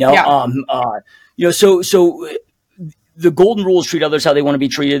 so the golden rules treat others how they want to be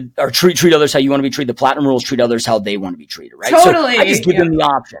treated, or treat others how you want to be treated. The platinum rules treat others how they want to be treated, right? Totally. So I just give them the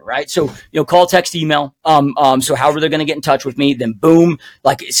option, right? So, call, text, email. So however they're going to get in touch with me, then boom,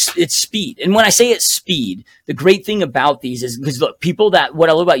 like it's speed. And when I say it's speed, the great thing about these is because look, what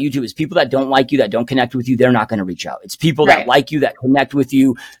I love about YouTube is people that don't like you, that don't connect with you, they're not going to reach out. It's people that like you, that connect with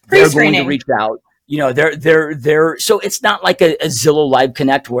you, they're going to reach out. So it's not like a Zillow Live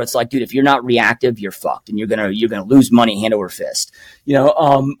Connect where it's like, dude, if you're not reactive, you're fucked and you're going to lose money hand over fist,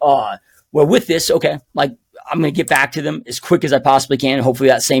 well, with this, okay, like I'm going to get back to them as quick as I possibly can. Hopefully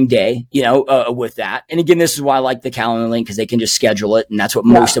that same day, with that. And again, this is why I like the Calendly link because they can just schedule it. And that's what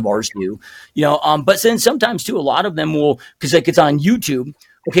most of ours do, but then sometimes too, a lot of them will, cause like it's on YouTube.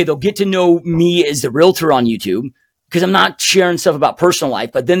 Okay. They'll get to know me as the realtor on YouTube, because I'm not sharing stuff about personal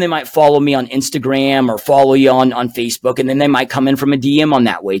life, but then they might follow me on Instagram or follow you on Facebook. And then they might come in from a DM on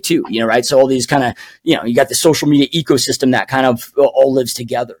that way too, right? So all these kind of, you got the social media ecosystem that kind of all lives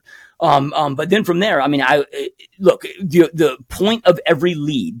together. But then from there, I mean, look, the point of every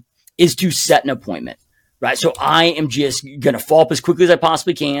lead is to set an appointment, right? So I am just going to follow up as quickly as I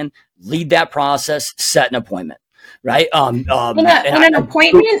possibly can, lead that process, set an appointment, right? And an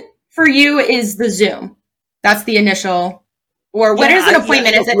appointment for you is the Zoom. That's the initial, or what is an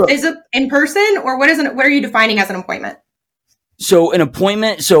appointment? Is it in person, or what are you defining as an appointment? So an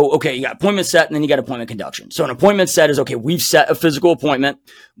appointment, okay, you got appointment set and then you got appointment conduction. So an appointment set is, okay, we've set a physical appointment,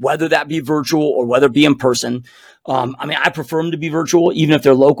 whether that be virtual or whether it be in person. I prefer them to be virtual, even if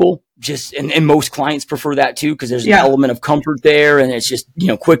they're local, and most clients prefer that too, because there's an element of comfort there and it's just,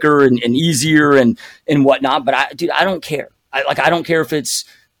 quicker and easier and whatnot. But I don't care. I don't care if it's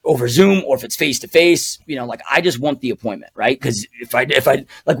over Zoom or if it's face to face, I just want the appointment, right? Because if I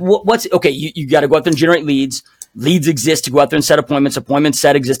what's okay, you got to go out there and generate leads. Leads exist to go out there and set appointments. Appointments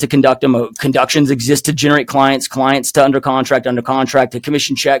set exist to conduct them. Conductions exist to generate clients. Clients to under contract to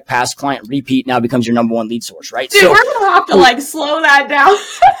commission check, pass client, repeat. Now becomes your number one lead source, right? Dude, we're gonna have to slow that down.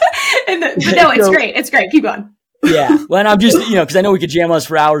 But no, it's great. It's great. Keep going. Yeah. Well, and I'm just because I know we could jam us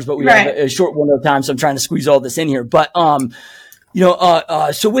for hours, but we have a short window of time, so I'm trying to squeeze all this in here. But so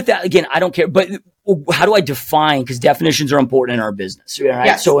with that, again, I don't care, but how do I define? Because definitions are important in our business, right?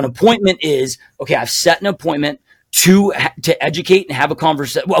 Yes. So an appointment is, okay, I've set an appointment to educate and have a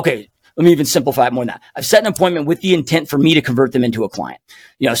conversation. Well, okay, let me even simplify it more than that. I've set an appointment with the intent for me to convert them into a client.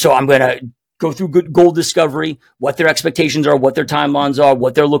 So I'm going to go through good goal discovery, what their expectations are, what their timelines are,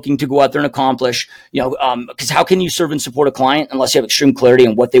 what they're looking to go out there and accomplish, because how can you serve and support a client unless you have extreme clarity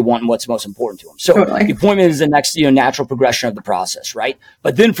on what they want and what's most important to them? So the appointment is the next, natural progression of the process, right?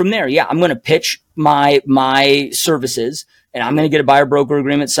 But then from there, I'm going to pitch my services, and I'm going to get a buyer broker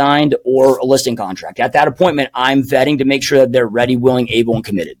agreement signed or a listing contract. At that appointment, I'm vetting to make sure that they're ready, willing, able, and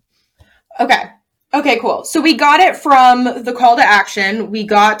committed. Okay, cool. So we got it from the call to action. We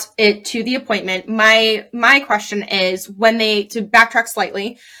got it to the appointment. My question is, to backtrack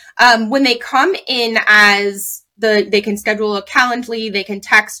slightly, when they come in as they can schedule a Calendly, they can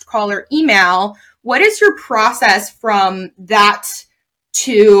text, call, or email. What is your process from that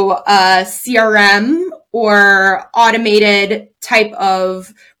to a CRM or automated type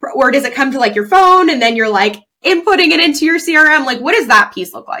of, or does it come to like your phone and then you're like inputting it into your CRM? Like, what does that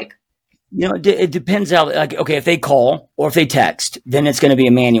piece look like? It depends how, if they call or if they text, then it's going to be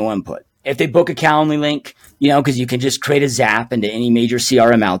a manual input. If they book a Calendly link, because you can just create a zap into any major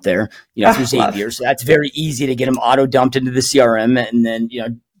CRM out there, through Zapier. So that's very easy to get them auto dumped into the CRM and then,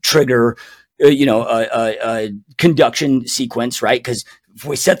 trigger, a conduction sequence, right? Because if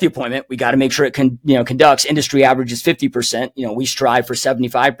we set the appointment, we got to make sure it conducts. Industry average is 50%. We strive for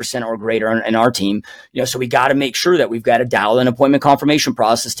 75% or greater in our team. So we got to make sure that we've got to dial an appointment confirmation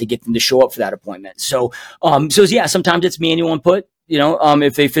process to get them to show up for that appointment. So sometimes it's manual input,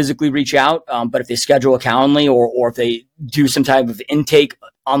 if they physically reach out. But if they schedule a Calendly or if they do some type of intake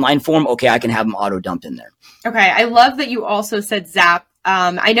online form, I can have them auto dumped in there. Okay. I love that you also said Zap.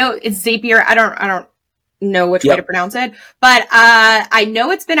 I know it's Zapier. I don't know which way to pronounce it, but I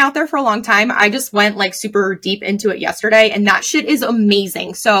know it's been out there for a long time. I just went like super deep into it yesterday, and that shit is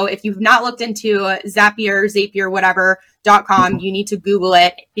amazing. So if you've not looked into Zapier, whatever.com, you need to Google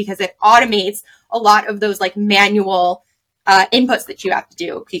it because it automates a lot of those like manual inputs that you have to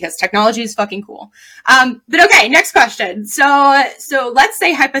do because technology is fucking cool. But okay, next question. So let's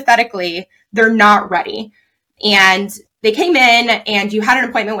say hypothetically they're not ready and they came in and you had an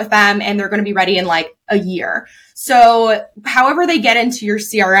appointment with them and they're going to be ready in like a year. So however they get into your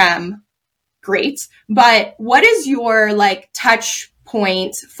CRM, great. But what is your like touch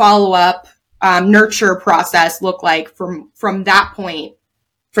point, follow up, nurture process look like from that point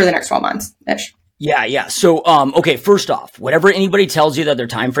for the next 12 months ish? Yeah. So, first off, whatever anybody tells you that their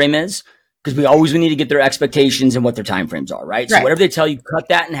time frame is, because we always need to get their expectations and what their time frames are, right? So whatever they tell you, cut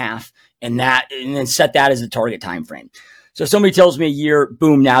that in half and then set that as the target time frame. So if somebody tells me a year,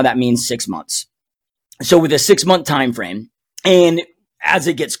 boom, now that means 6 months. So with a 6-month time frame, and as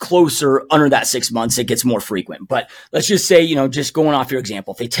it gets closer under that 6 months, it gets more frequent. But let's just say, just going off your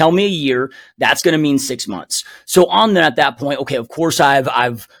example, if they tell me a year, that's going to mean 6 months. So on that, at that point, of course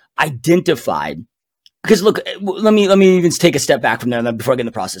I've identified. Because look, let me even take a step back from there before I get in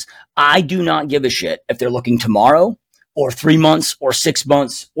the process. I do not give a shit if they're looking tomorrow or 3 months or 6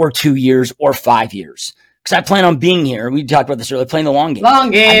 months or 2 years or 5 years. Because I plan on being here. We talked about this earlier, playing the long game. I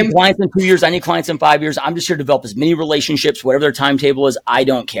need clients in 2 years. I need clients in 5 years. I'm just here to develop as many relationships, whatever their timetable is. I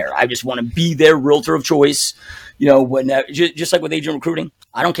don't care. I just want to be their realtor of choice. When just like with agent recruiting,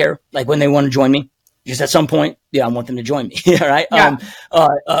 I don't care. Like when they want to join me. Just at some point, I want them to join me. Right. Yeah.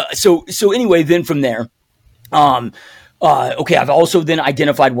 So anyway, then from there, I've also then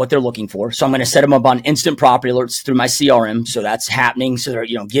identified what they're looking for. So I'm going to set them up on instant property alerts through my CRM. So that's happening. So they're,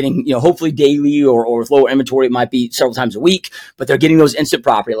 getting, hopefully daily or with lower inventory, it might be several times a week, but they're getting those instant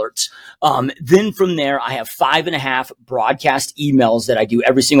property alerts. Then from there, I have 5.5 broadcast emails that I do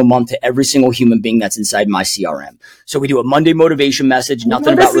every single month to every single human being that's inside my CRM. So we do a Monday motivation message,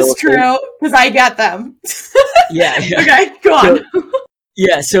 nothing about real estate. This is true because I get them. Yeah. Okay, go on.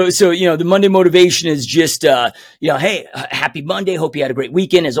 Yeah. So, the Monday motivation is just, hey, happy Monday. Hope you had a great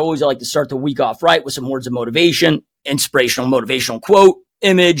weekend. As always, I like to start the week off right with some words of motivation, inspirational, motivational quote,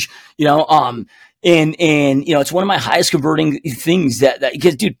 image, it's one of my highest converting things that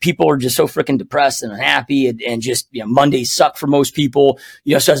because dude, people are just so freaking depressed and unhappy and just, Mondays suck for most people,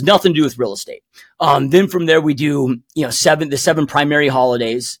 so it has nothing to do with real estate. Then from there we do, the seven primary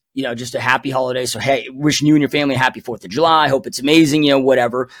holidays, just a happy holiday. So, hey, wishing you and your family a happy 4th of July. Hope it's amazing,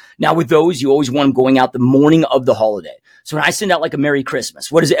 whatever. Now with those, you always want them going out the morning of the holiday. So when I send out like a Merry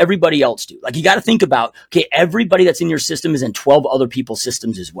Christmas, what does everybody else do? Like you got to think about, okay, everybody that's in your system is in 12 other people's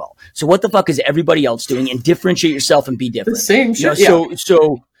systems as well. So what the fuck is everybody else doing? And differentiate yourself and be different. The same shit.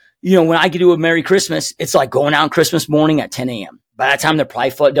 So, when I do a Merry Christmas, it's like going out on Christmas morning at 10 a.m. By that time, they're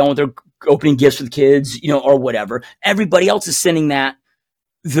probably done with their opening gifts for the kids, or whatever. Everybody else is sending that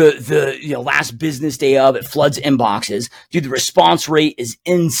the last business day of, it floods inboxes. Dude, the response rate is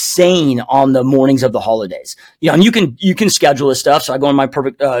insane on the mornings of the holidays. And you can schedule this stuff. So I go in my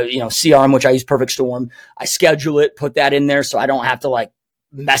perfect, CRM, which I use Perfect Storm. I schedule it, put that in there so I don't have to like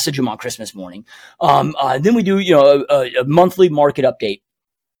message them on Christmas morning. Then we do, a monthly market update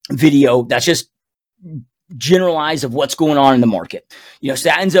video that's just generalized of what's going on in the market. So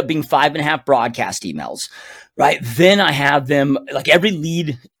that ends up being 5.5 broadcast emails, right? Then I have them, like every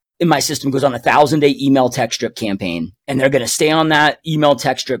lead in my system goes on a 1,000-day email text drip campaign, and they're going to stay on that email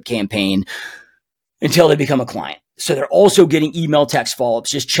text drip campaign until they become a client. So they're also getting email text follow-ups,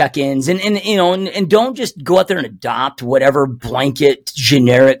 just check-ins, and don't just go out there and adopt whatever blanket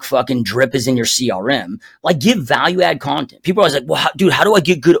generic fucking drip is in your CRM. Like, give value-add content. People are always like, well, dude, how do I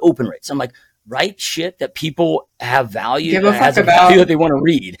get good open rates? I'm like, write shit that people have value, value that they want to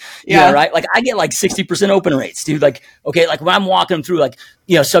read. Yeah. Right. Like I get like 60% open rates, dude. Like, okay. Like when I'm walking them through, like,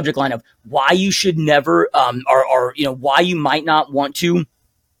 subject line of why you should never, or why you might not want to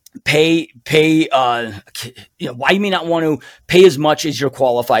pay, why you may not want to pay as much as you're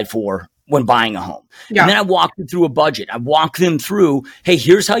qualified for when buying a home. Yeah. And then I walk them through a budget. I walk them through, hey,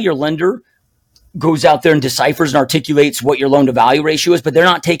 here's how your lender goes out there and deciphers and articulates what your loan to value ratio is, but they're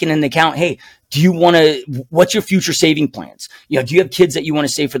not taking into account, hey, what's your future saving plans? Do you have kids that you want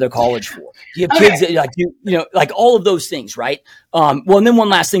to save for their college for? Do you have kids that like all of those things, right? And then one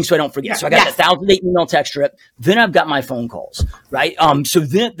last thing so I don't forget. So I got the 1,000-day email text strip. Then I've got my phone calls, right? So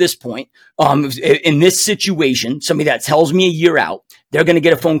then at this point, in this situation, somebody that tells me a year out, they're going to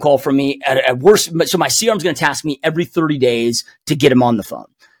get a phone call from me at worst. So my CRM is going to task me every 30 days to get them on the phone.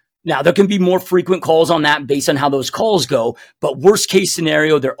 Now, there can be more frequent calls on that based on how those calls go, but worst case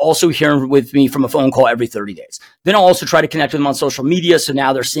scenario, they're also hearing with me from a phone call every 30 days. Then I'll also try to connect with them on social media. So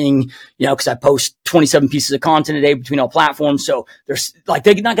now they're seeing, because I post 27 pieces of content a day between all platforms. So they're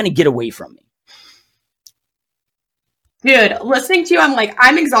not going to get away from me. Dude, listening to you, I'm like,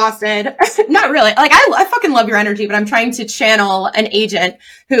 I'm exhausted. Not really. Like, I fucking love your energy, but I'm trying to channel an agent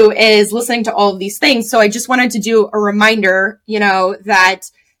who is listening to all of these things. So I just wanted to do a reminder, that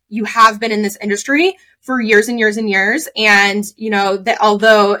you have been in this industry for years and years and years. And, that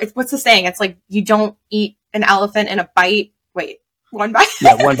although what's the saying? It's like, you don't eat an elephant in a bite. Wait, one bite?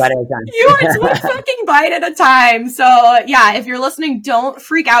 Yeah, one bite at a time. It's one fucking bite at a time. So yeah, if you're listening, don't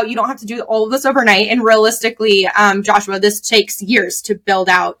freak out. You don't have to do all of this overnight. And realistically, Joshua, this takes years to build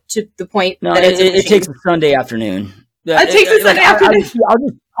out to the point that it takes a Sunday afternoon. It takes a Sunday afternoon.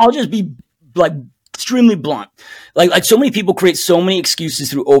 I'll just be like, extremely blunt. Like so many people create so many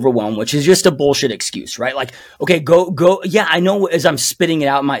excuses through overwhelm, which is just a bullshit excuse, right? Like, okay, go. Yeah, I know as I'm spitting it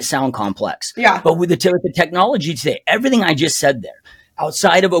out, it might sound complex. Yeah. But with the technology today, everything I just said there,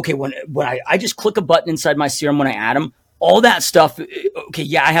 outside of, okay, when I just click a button inside my CRM when I add them, all that stuff, okay,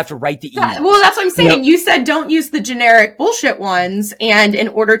 yeah, I have to write the email. Well, that's what I'm saying. You said don't use the generic bullshit ones. And in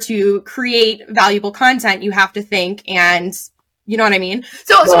order to create valuable content, you have to think and... You know what I mean?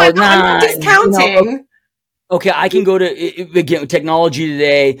 So I'm not discounting. Okay, I can go to, again, technology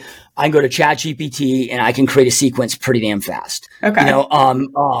today, I can go to ChatGPT and I can create a sequence pretty damn fast. Okay.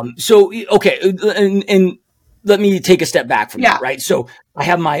 And let me take a step back from that, right? So I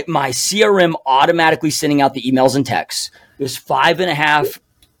have my CRM automatically sending out the emails and texts. There's 5.5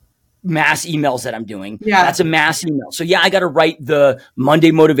 mass emails that I'm doing. Yeah. That's a mass email. So I got to write the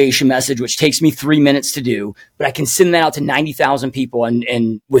Monday motivation message, which takes me 3 minutes to do, but I can send that out to 90,000 people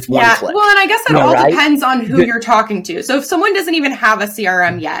and with one click. Well, and I guess that all depends on who you're talking to. So if someone doesn't even have a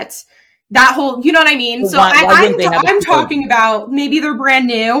CRM yet, that whole, you know what I mean? So I'm talking about maybe they're brand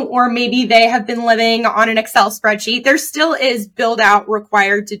new or maybe they have been living on an Excel spreadsheet. There still is build out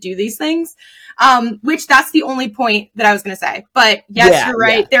required to do these things. Which that's the only point that I was going to say. But yes, you're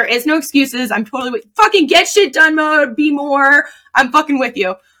right. Yeah. There is no excuses. I'm totally with fucking get shit done mode. Be more. I'm fucking with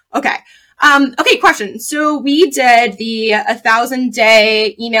you. Okay. Okay. Question. So we did the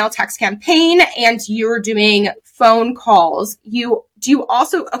 1,000-day email text campaign and you're doing phone calls.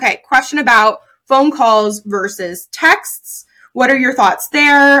 Question about phone calls versus texts. What are your thoughts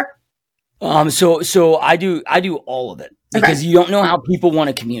there? So I do all of it. Because you don't know how people want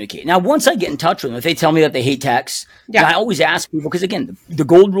to communicate. Now, once I get in touch with them, if they tell me that they hate text, I always ask people, because again, the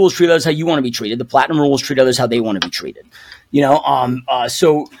gold rules treat others how you want to be treated. The platinum rules treat others how they want to be treated.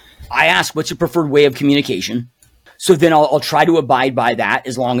 So I ask, what's your preferred way of communication? So then I'll try to abide by that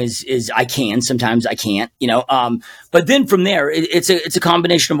as long as I can. Sometimes I can't, but then from there, it's a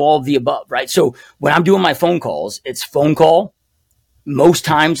combination of all of the above, right? So when I'm doing my phone calls, it's phone call, Most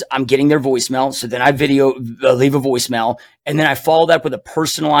times I'm getting their voicemail. So then I leave a voicemail, and then I follow that up with a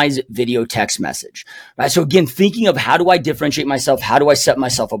personalized video text message. Right. So again, thinking of how do I differentiate myself? How do I set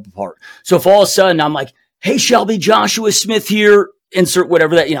myself up apart? So if all of a sudden I'm like, hey, Shelby, Joshua Smith here, insert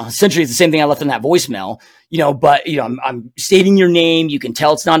whatever that, essentially it's the same thing I left in that voicemail, but I'm stating your name. You can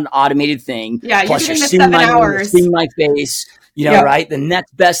tell it's not an automated thing. Yeah. Plus you're you're seeing my hours. seeing my face. Right? The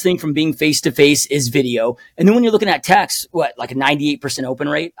next best thing from being face-to-face is video. And then when you're looking at text, like a 98% open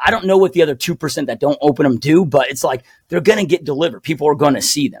rate? I don't know what the other 2% that don't open them do, but it's like they're going to get delivered. People are going to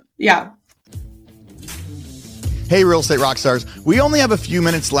see them. Yeah. Hey, Real Estate Rockstars. We only have a few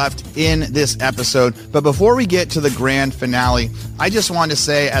minutes left in this episode, but before we get to the grand finale, I just want to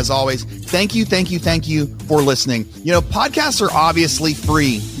say, as always, thank you for listening. Podcasts are obviously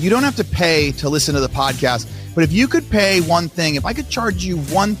free. You don't have to pay to listen to the podcast. But if you could pay one thing, if I could charge you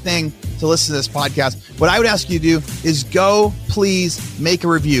one thing to listen to this podcast, what I would ask you to do is go, please make a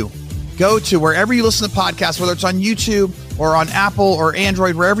review. Go to wherever you listen to podcasts, whether it's on YouTube or on Apple or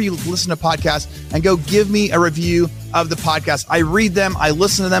Android, wherever you listen to podcasts, and go give me a review of the podcast. I read them. I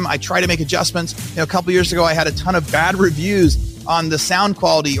listen to them. I try to make adjustments. A couple years ago, I had a ton of bad reviews on the sound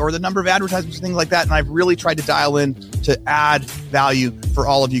quality or the number of advertisements, things like that. And I've really tried to dial in to add value for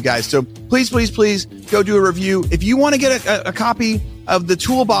all of you guys. So please go do a review. If you want to get a copy of the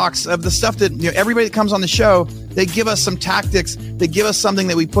toolbox of the stuff that everybody that comes on the show, they give us some tactics. They give us something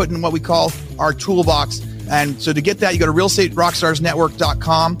that we put in what we call our toolbox. And so to get that, you go to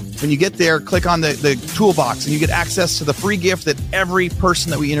realestaterockstarsnetwork.com. When you get there, click on the toolbox and you get access to the free gift that every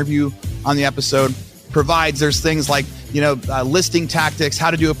person that we interview on the episode provides. There's things like, listing tactics,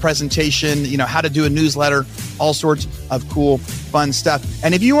 how to do a presentation, how to do a newsletter, all sorts of cool, fun stuff.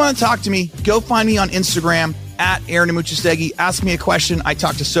 And if you want to talk to me, go find me on Instagram at Aaron Amuchastegui. Ask me a question. I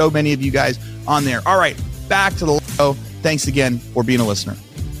talk to so many of you guys on there. All right, back to the show. Thanks again for being a listener.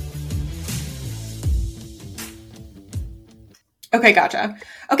 Okay, gotcha.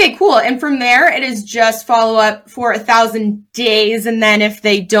 Okay, cool. And from there, it is just follow up for 1,000 days. And then if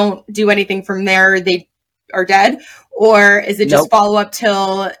they don't do anything from there, they are dead. Or is it just follow up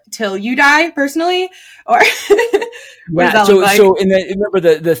till you die personally? Or yeah. So remember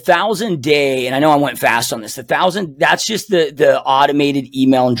the 1,000 day, and I know I went fast on this. The 1,000, that's just the automated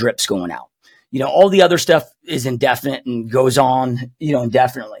email and drips going out. All the other stuff is indefinite and goes on,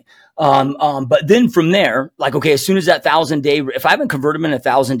 indefinitely. But then from there, like, okay, as soon as that 1,000 day, if I haven't converted them in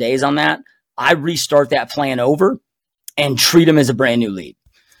 1,000 days on that, I restart that plan over and treat them as a brand new lead.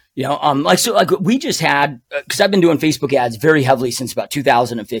 Like we just had, cause I've been doing Facebook ads very heavily since about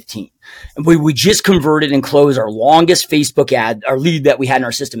 2015. And we just converted and closed our longest Facebook ad, our lead that we had in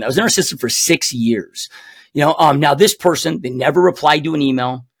our system. That was in our system for 6 years. Now this person, they never replied to an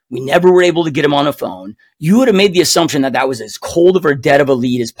email. We never were able to get them on a phone. You would have made the assumption that was as cold of or dead of a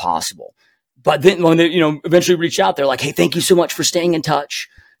lead as possible. But then when they, eventually reached out, they're like, hey, thank you so much for staying in touch.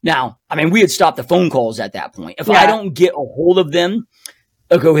 Now, we had stopped the phone calls at that point. If I don't get a hold of them,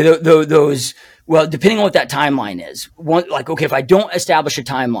 okay, those, well, depending on what that timeline is, if I don't establish a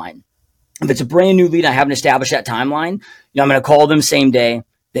timeline, if it's a brand new lead, I haven't established that timeline, I'm going to call them same day,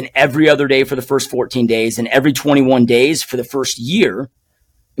 then every other day for the first 14 days, and every 21 days for the first year.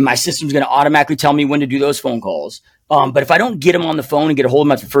 My system's going to automatically tell me when to do those phone calls. But if I don't get them on the phone and get a hold of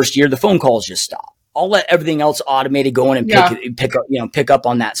them after the first year, the phone calls just stop. I'll let everything else automated go in and pick up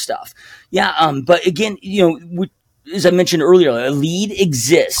on that stuff. Yeah. But again, as I mentioned earlier, a lead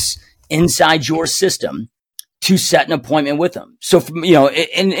exists inside your system to set an appointment with them. So,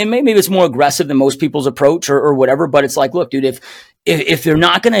 and maybe it's more aggressive than most people's approach or whatever, but it's like, look, dude, if they're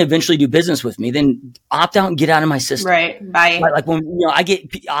not going to eventually do business with me, then opt out and get out of my system. Right. Bye. Like when I get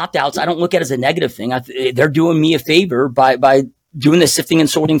opt outs, I don't look at it as a negative thing. They're doing me a favor by doing the sifting and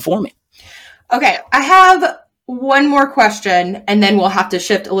sorting for me. Okay. I have one more question and then we'll have to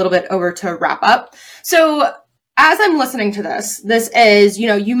shift a little bit over to wrap up. So as I'm listening to this is,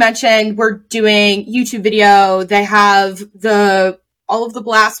 you mentioned we're doing YouTube video. They have all of the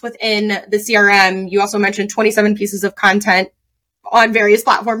blasts within the CRM. You also mentioned 27 pieces of content on various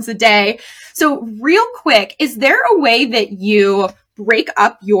platforms a day. So real quick, is there a way that you break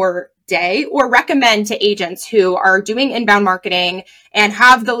up your day or recommend to agents who are doing inbound marketing and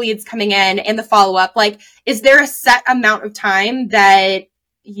have the leads coming in and the follow-up? Like, is there a set amount of time that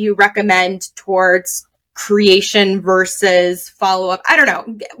you recommend towards creation versus follow-up? I don't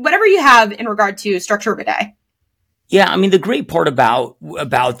know, whatever you have in regard to structure of a day. Yeah. The great part about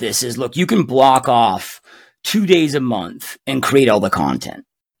this is, look, you can block off 2 days a month and create all the content,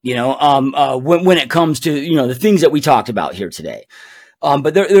 when it comes to, the things that we talked about here today.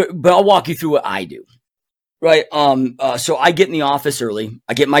 But I'll walk you through what I do. Right. So I get in the office early.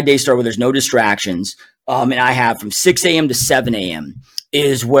 I get my day started where there's no distractions. And I have from 6 a.m. to 7 a.m.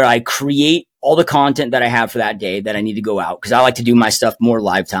 is where I create all the content that I have for that day that I need to go out, because I like to do my stuff more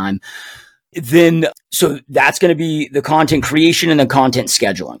live time. Then, so that's going to be the content creation and the content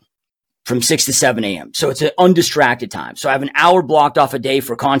scheduling from 6 to 7 a.m. So it's an undistracted time. So I have an hour blocked off a day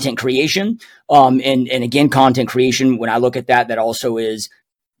for content creation. And again, content creation, when I look at that, that also is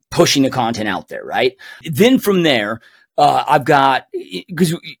pushing the content out there, right? Then from there, I've got,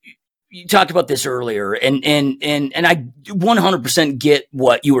 because you talked about this earlier, and I 100% get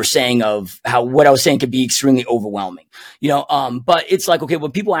what you were saying of how what I was saying could be extremely overwhelming, but it's like, okay,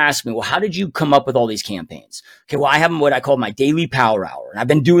 when people ask me, well, how did you come up with all these campaigns? Okay, well, I have what I call my daily power hour, and I've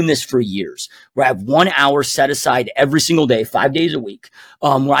been doing this for years, where I have 1 hour set aside every single day, 5 days a week,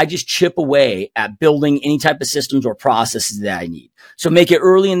 where I just chip away at building any type of systems or processes that I need. So make it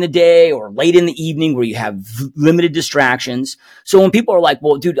early in the day or late in the evening where you have limited distractions. So when people are like,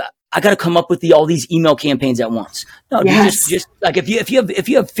 well, dude, I got to come up with all these email campaigns at once. No, yes. you just like if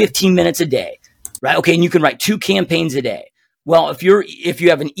you have 15 minutes a day, right? Okay. And you can write 2 campaigns a day. Well, if you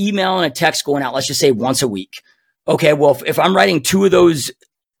have an email and a text going out, let's just say once a week. Okay. Well, if I'm writing 2 of those,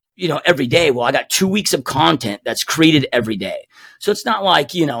 every day, well, I got 2 weeks of content that's created every day. So it's not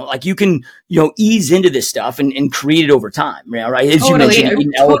like, like you can, ease into this stuff and create it over time, right? As totally, you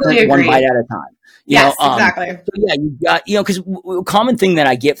mentioned, totally one bite at a time. Yes, exactly. So yeah, you got, because a common thing that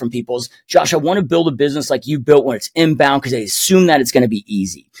I get from people is, Josh, I want to build a business like you built where it's inbound, because they assume that it's going to be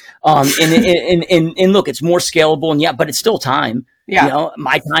easy. And look, it's more scalable, and but it's still time. Yeah.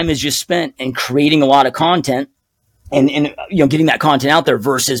 My time is just spent in creating a lot of content and getting that content out there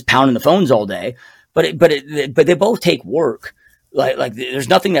versus pounding the phones all day. But they both take work. Like there's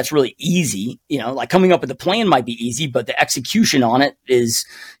nothing that's really easy, like coming up with a plan might be easy, but the execution on it is,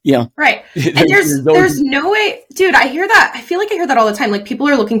 right. And there's no way, dude, I hear that. I feel like I hear that all the time. Like people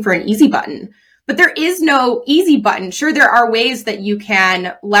are looking for an easy button, but there is no easy button. Sure. There are ways that you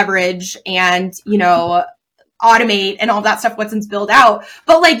can leverage and, automate and all that stuff once it's built out.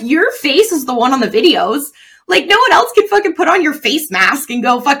 But like your face is the one on the videos. Like no one else can fucking put on your face mask and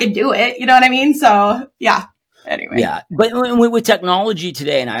go fucking do it. You know what I mean? So yeah. Anyway. Yeah. But with technology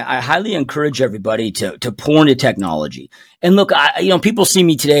today, and I highly encourage everybody to pour into technology. And look, people see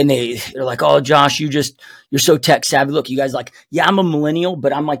me today and they're like, oh, Josh, you're so tech savvy. Look, you guys I'm a millennial,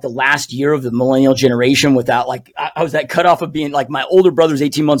 but I'm like the last year of the millennial generation without I was that cutoff of being like my older brother's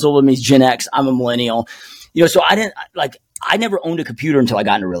 18 months older than me, he's Gen X. I'm a millennial, so I never owned a computer until I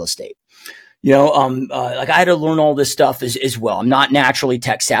got into real estate. I had to learn all this stuff as well. I'm not naturally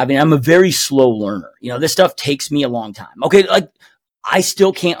tech savvy, and I'm a very slow learner. This stuff takes me a long time. Okay. I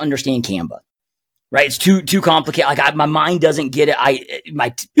still can't understand Canva, right? It's too complicated. My mind doesn't get it.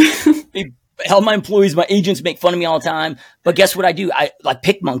 My employees, my agents make fun of me all the time, but guess what I do? I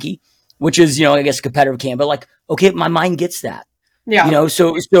Pick Monkey, which is, I guess competitive Canva. Okay, my mind gets that. Yeah.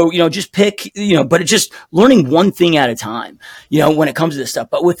 So, just pick, but it's just learning one thing at a time, when it comes to this stuff.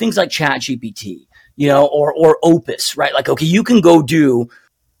 But with things like ChatGPT, or Opus, right? Okay, you can go do,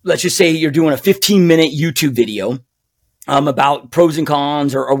 let's just say you're doing a 15-minute YouTube video, about pros and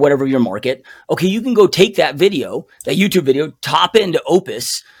cons or whatever your market. Okay, you can go take that YouTube video, top it into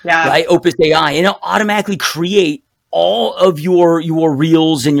Opus, right? Opus AI, and it'll automatically create all of your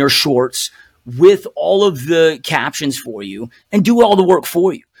reels and your shorts with all of the captions for you and do all the work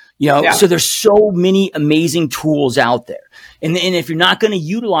for you. So there's so many amazing tools out there. And if you're not going to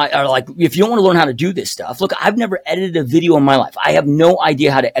utilize, or if you don't want to learn how to do this stuff, look, I've never edited a video in my life. I have no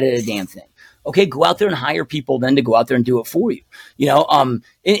idea how to edit a damn thing. Okay, go out there and hire people then to go out there and do it for you.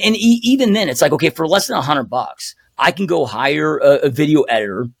 Even then it's okay, for less than $100, I can go hire a video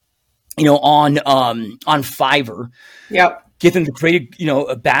editor, on Fiverver. Yep. Get them to create,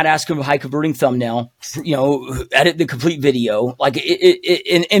 a badass, high converting thumbnail, edit the complete video.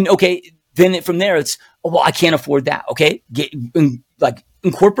 Then from there, it's, I can't afford that. Okay.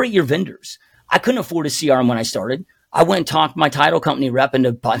 Incorporate your vendors. I couldn't afford a CRM when I started. I went and talked my title company rep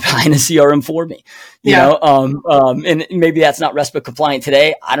into buying a CRM for me, and maybe that's not RESPA compliant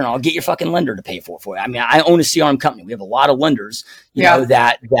today. I don't know. I'll get your fucking lender to pay for it for you. I mean, I own a CRM company. We have a lot of lenders,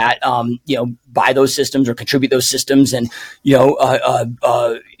 that buy those systems or contribute those systems and, for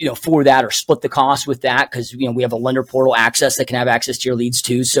that or split the cost with that. Cause, we have a lender portal access that can have access to your leads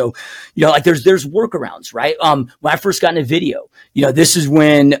too. So, there's workarounds, right? When I first got into video, this is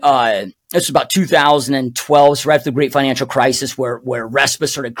when, this was about 2012, so right after the great financial crisis where RESPA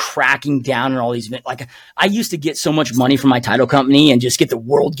started cracking down on all these, like I used to get so much money from my title company and just get the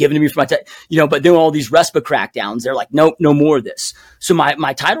world given to me for my title, but then all these RESPA crackdowns, they're like, nope, no more of this. So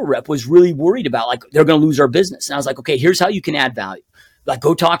my title rep was really worried about like, they're going to lose our business. And I was like, okay, here's how you can add value. Like,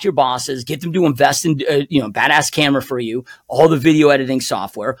 go talk to your bosses, get them to invest in, badass camera for you, all the video editing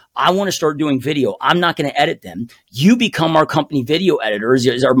software. I want to start doing video. I'm not going to edit them. You become our company video editors,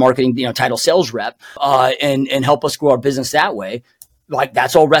 as our marketing, title sales rep, and help us grow our business that way. Like,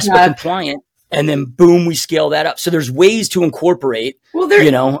 that's all RESPA compliant. And then boom, we scale that up. So there's ways to incorporate,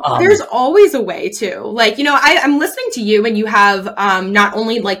 there's always a way to, like, I'm listening to you and you have, not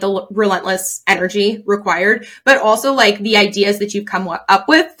only like the relentless energy required, but also like the ideas that you've come up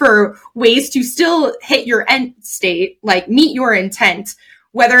with for ways to still hit your end state, like meet your intent,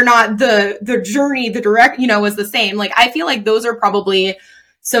 whether or not the journey, the direct, is the same. Like, I feel like those are probably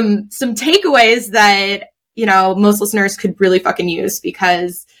some takeaways that, most listeners could really fucking use,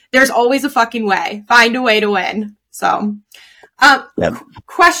 because there's always a fucking way. Find a way to win. So,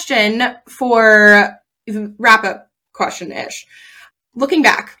 question for wrap-up question-ish. Looking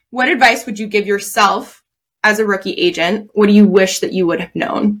back, what advice would you give yourself as a rookie agent? What do you wish that you would have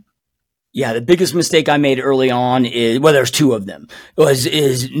known? Yeah, the biggest mistake I made early on there's two of them.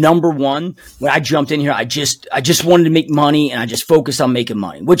 Is number one, when I jumped in here, I just wanted to make money and I just focused on making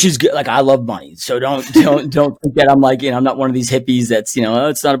money, which is good. Like, I love money. So don't think that I'm like, I'm not one of these hippies that's,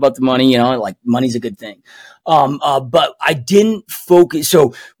 it's not about the money, like money's a good thing. But I didn't focus.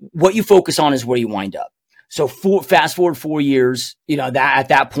 So what you focus on is where you wind up. So fast forward 4 years, that at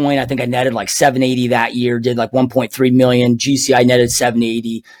that point, I think I netted like 780 that year, did like 1.3 million. GCI netted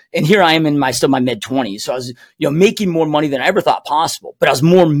 780. And here I am in still my mid 20s. So I was, making more money than I ever thought possible, but I was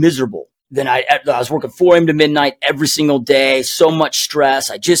more miserable than I was working 4 a.m. to midnight every single day. So much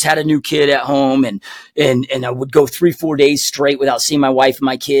stress. I just had a new kid at home and I would go 3-4 days straight without seeing my wife and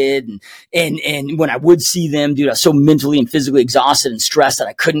my kid. And when I would see them, dude, I was so mentally and physically exhausted and stressed that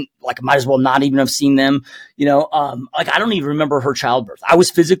I couldn't, like, I might as well not even have seen them. Like, I don't even remember her childbirth. I was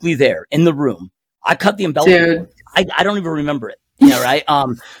physically there in the room. I cut the umbilical cord. I don't even remember it. Right.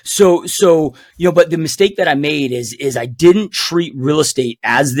 But the mistake that I made is I didn't treat real estate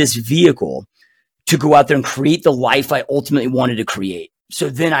as this vehicle to go out there and create the life I ultimately wanted to create.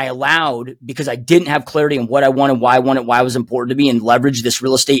 So then I allowed, because I didn't have clarity on what I wanted, why it was important to me, and leverage this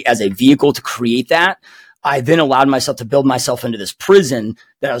real estate as a vehicle to create that. I then allowed myself to build myself into this prison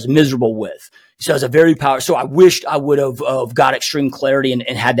that I was miserable with. So it was so I wished I would have got extreme clarity and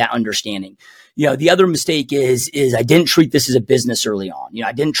had that understanding. The other mistake is I didn't treat this as a business early on.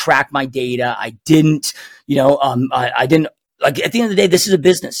 I didn't track my data. I didn't, I didn't, like, at the end of the day, this is a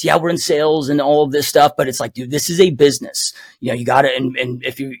business. Yeah, we're in sales and all of this stuff, but it's like, dude, this is a business. You gotta, and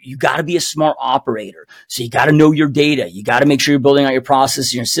if you gotta be a smart operator. So you gotta know your data. You gotta make sure you're building out your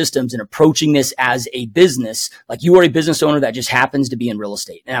processes, your systems, and approaching this as a business. Like, you are a business owner that just happens to be in real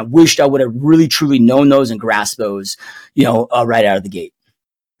estate. And I wished I would have really, truly known those and grasped those, right out of the gate.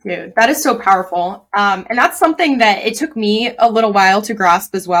 Dude, that is so powerful. And that's something that it took me a little while to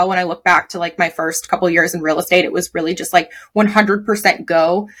grasp as well. When I look back to like my first couple of years in real estate, it was really just like 100%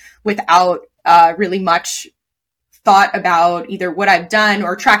 go without really much thought about either what I've done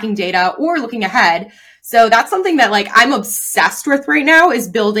or tracking data or looking ahead. So that's something that like I'm obsessed with right now, is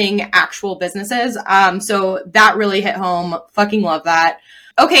building actual businesses. So that really hit home. Fucking love that.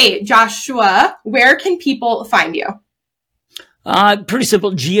 Okay, Joshua, where can people find you? Pretty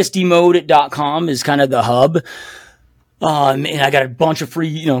simple. GSDmode.com is kind of the hub. And I got a bunch of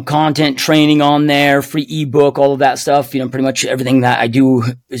free, content training on there, free ebook, all of that stuff. Pretty much everything that I do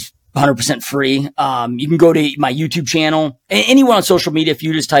is 100% free. You can go to my YouTube channel, anywhere on social media. If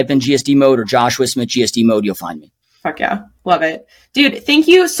you just type in GSD Mode or Joshua Smith GSD Mode, you'll find me. Fuck yeah. Love it. Dude, thank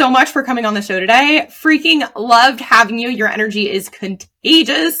you so much for coming on the show today. Freaking loved having you. Your energy is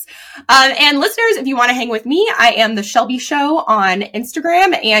contagious. And listeners, if you want to hang with me, I am The Shelby Show on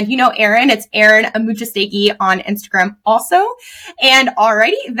Instagram. And Erin, it's Erin Amuchastegui on Instagram also. And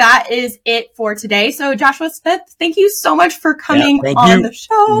alrighty, that is it for today. So Joshua Smith, thank you so much for coming on the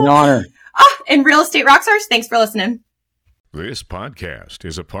show. An honor. And Real Estate Rockstars, thanks for listening. This podcast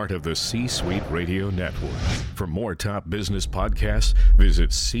is a part of the C-Suite Radio Network. For more top business podcasts,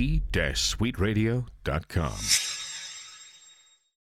 visit c-suiteradio.com.